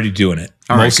 already doing it.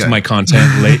 Most of my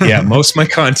content,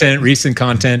 recent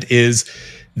content is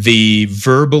the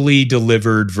verbally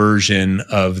delivered version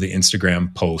of the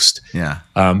Instagram post. Yeah.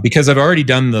 Because I've already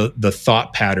done the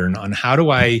thought pattern on how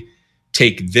do I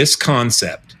take this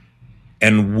concept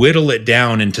and whittle it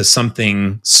down into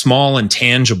something small and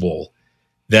tangible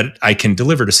that I can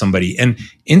deliver to somebody. And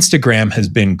Instagram has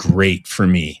been great for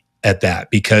me at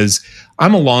that, because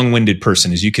I'm a long-winded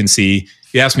person. As you can see,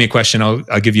 you ask me a question,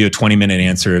 I'll give you a 20-minute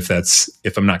answer if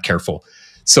I'm not careful.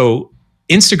 So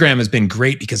Instagram has been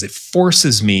great because it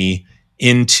forces me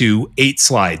into 8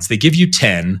 slides. They give you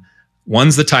 10.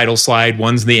 One's the title slide,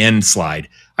 one's the end slide.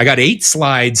 I got 8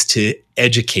 slides to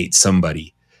educate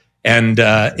somebody. And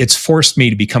it's forced me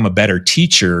to become a better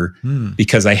teacher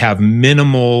because I have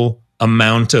minimal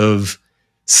amount of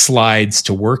slides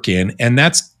to work in. And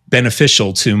that's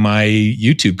beneficial to my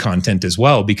YouTube content as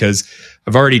well, because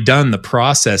I've already done the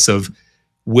process of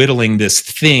whittling this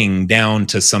thing down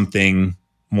to something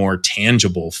more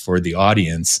tangible for the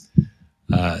audience.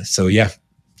 So yeah,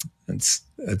 it's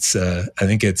I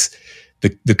think it's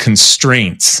the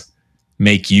constraints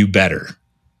make you better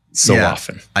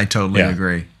often. I totally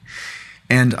agree.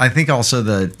 And I think also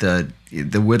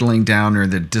the whittling down or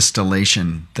the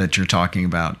distillation that you're talking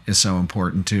about is so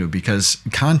important too, because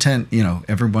content,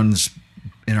 everyone's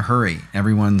in a hurry.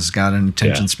 Everyone's got an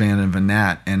attention span of a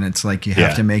gnat, and it's like you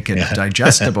have to make it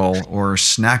digestible or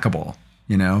snackable,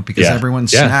 because everyone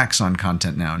snacks on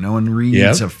content now. No one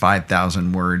reads a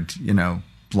 5,000 word,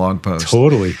 blog post.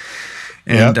 Totally.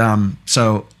 And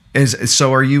so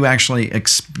are you actually,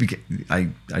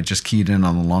 I just keyed in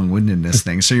on the long-windedness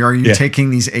thing. So are you taking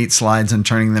these 8 slides and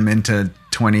turning them into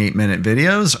 28-minute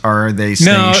videos? Are they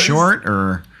staying short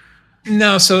or?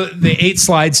 No, so the 8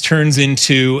 slides turns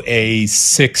into a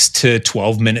 6 to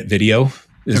 12-minute video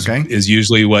is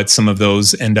usually what some of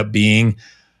those end up being.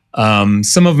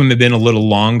 Some of them have been a little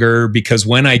longer because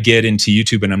when I get into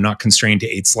YouTube and I'm not constrained to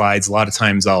 8 slides, a lot of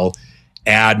times I'll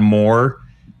add more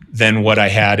than what I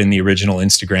had in the original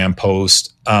Instagram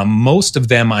post. Most of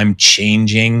them I'm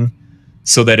changing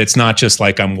so that it's not just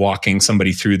like I'm walking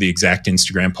somebody through the exact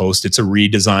Instagram post. It's a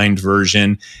redesigned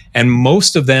version. And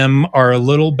most of them are a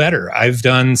little better. I've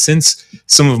done, since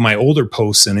some of my older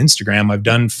posts on Instagram, I've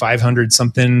done 500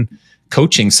 something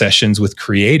coaching sessions with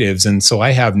creatives. And so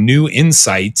I have new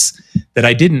insights that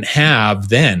I didn't have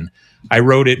then. I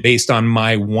wrote it based on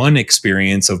my one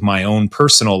experience of my own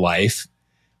personal life.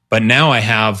 But now I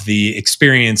have the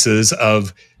experiences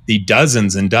of the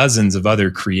dozens and dozens of other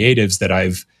creatives that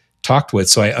I've talked with.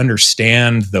 So I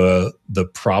understand the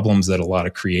problems that a lot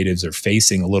of creatives are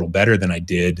facing a little better than I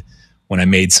did when I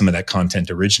made some of that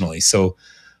content originally. So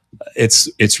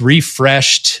it's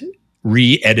refreshed,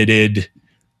 re-edited,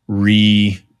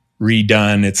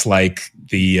 redone. It's like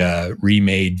the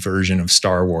remade version of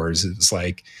Star Wars. It's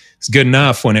like, it's good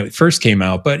enough when it first came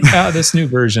out, but this new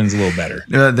version's a little better.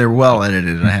 They're well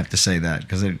edited, I have to say that,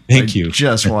 because I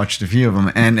just watched a few of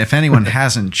them. And if anyone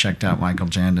hasn't checked out Michael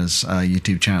Janda's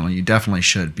YouTube channel, you definitely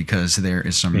should, because there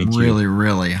is some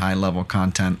really high-level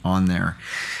content on there.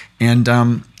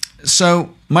 And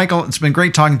so, Michael, it's been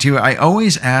great talking to you. I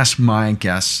always ask my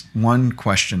guests one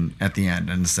question at the end,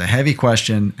 and it's a heavy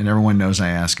question, and everyone knows I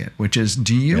ask it, which is,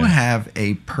 do you have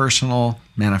a personal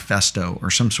manifesto or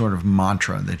some sort of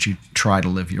mantra that you try to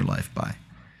live your life by?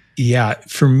 Yeah,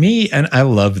 for me, and I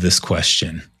love this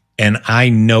question, and I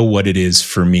know what it is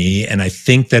for me, and I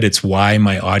think that it's why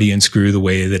my audience grew the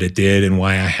way that it did, and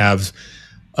why I have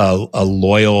a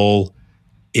loyal,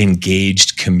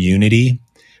 engaged community.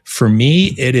 For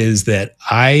me, it is that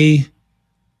I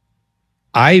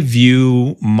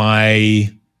view my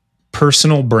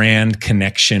personal brand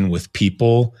connection with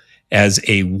people as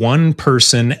a one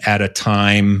person at a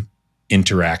time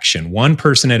interaction, one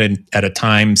person at a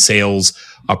time sales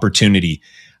opportunity.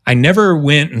 I never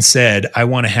went and said, I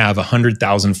want to have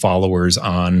 100,000 followers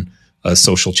on a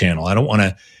social channel.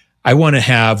 I want to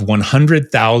have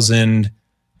 100,000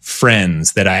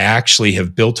 friends that I actually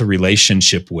have built a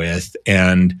relationship with,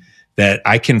 and that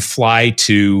I can fly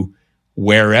to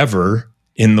wherever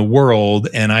in the world.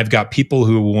 And I've got people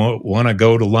who want to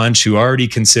go to lunch who already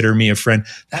consider me a friend.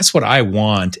 That's what I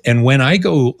want. And when I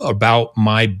go about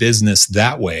my business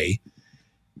that way,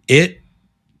 the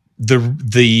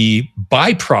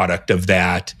byproduct of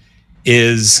that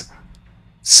is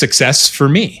success for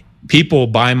me. People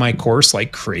buy my course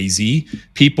like crazy.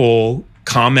 People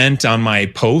comment on my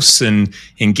posts and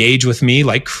engage with me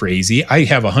like crazy. I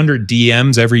have 100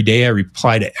 DMs every day. I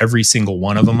reply to every single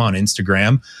one of them on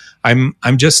Instagram.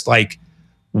 I'm just like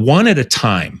one at a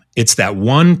time. It's that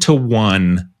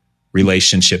one-to-one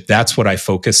relationship. That's what I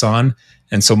focus on.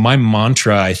 And so my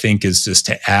mantra, I think, is just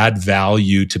to add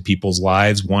value to people's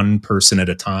lives, one person at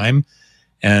a time.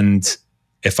 And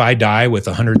if I die with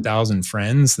 100,000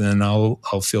 friends, then I'll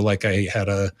feel like I had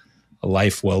a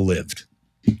life well lived.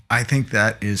 I think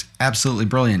that is absolutely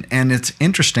brilliant. And it's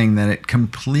interesting that it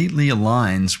completely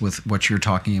aligns with what you're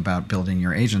talking about building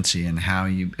your agency and how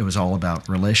it was all about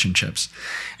relationships.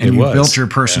 And you built your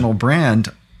personal brand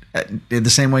the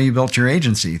same way you built your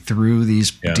agency, through these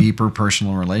deeper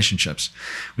personal relationships,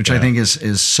 which I think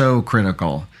is so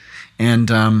critical.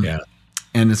 And and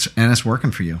it's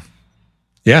working for you.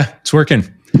 Yeah, it's working.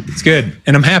 It's good.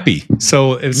 And I'm happy.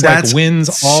 So it's like wins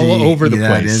all over the place.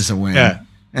 That is a win. Yeah.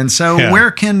 And so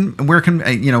where can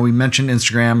we mentioned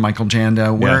Instagram, Michael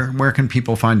Janda, where can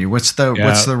people find you? What's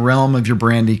the realm of your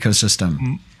brand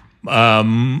ecosystem?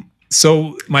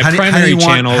 So my primary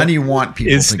channel, how do you want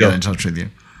people to get in touch with you?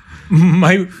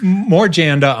 My More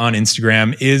Janda on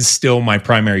Instagram is still my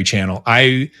primary channel.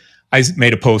 I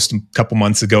made a post a couple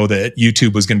months ago that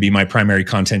YouTube was going to be my primary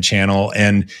content channel,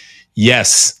 and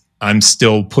yes, I'm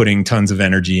still putting tons of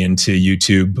energy into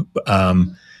YouTube.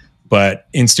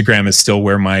 But Instagram is still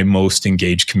where my most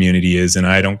engaged community is, and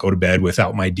I don't go to bed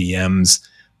without my DMs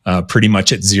pretty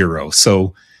much at zero.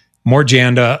 So More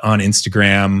Janda on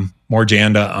Instagram, More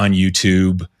Janda on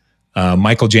YouTube,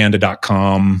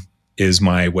 michaeljanda.com is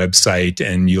my website,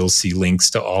 and you'll see links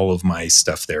to all of my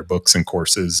stuff there, books and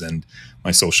courses and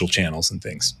my social channels and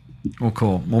things. Well,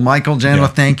 cool. Well, Michael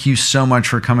Janda, thank you so much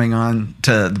for coming on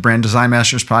to the Brand Design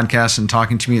Masters podcast and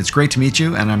talking to me. It's great to meet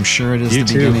you, and I'm sure it is the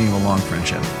beginning of a long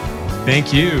friendship.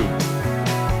 Thank you.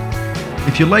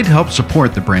 If you'd like to help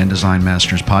support the Brand Design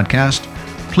Masters podcast,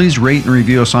 please rate and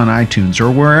review us on iTunes or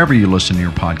wherever you listen to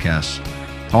your podcasts.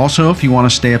 Also, if you want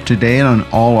to stay up to date on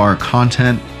all our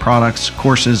content, products,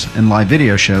 courses, and live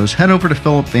video shows, head over to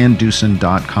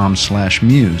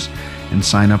philipvandusen.com/muse and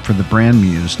sign up for the Brand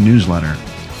Muse newsletter.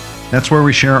 That's where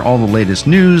we share all the latest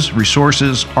news,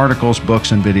 resources, articles,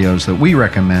 books, and videos that we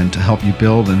recommend to help you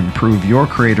build and improve your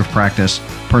creative practice,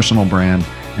 personal brand,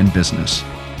 and business.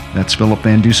 That's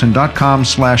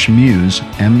philipvandusen.com/muse,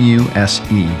 MUSE.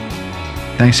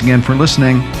 Thanks again for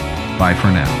listening. Bye for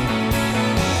now.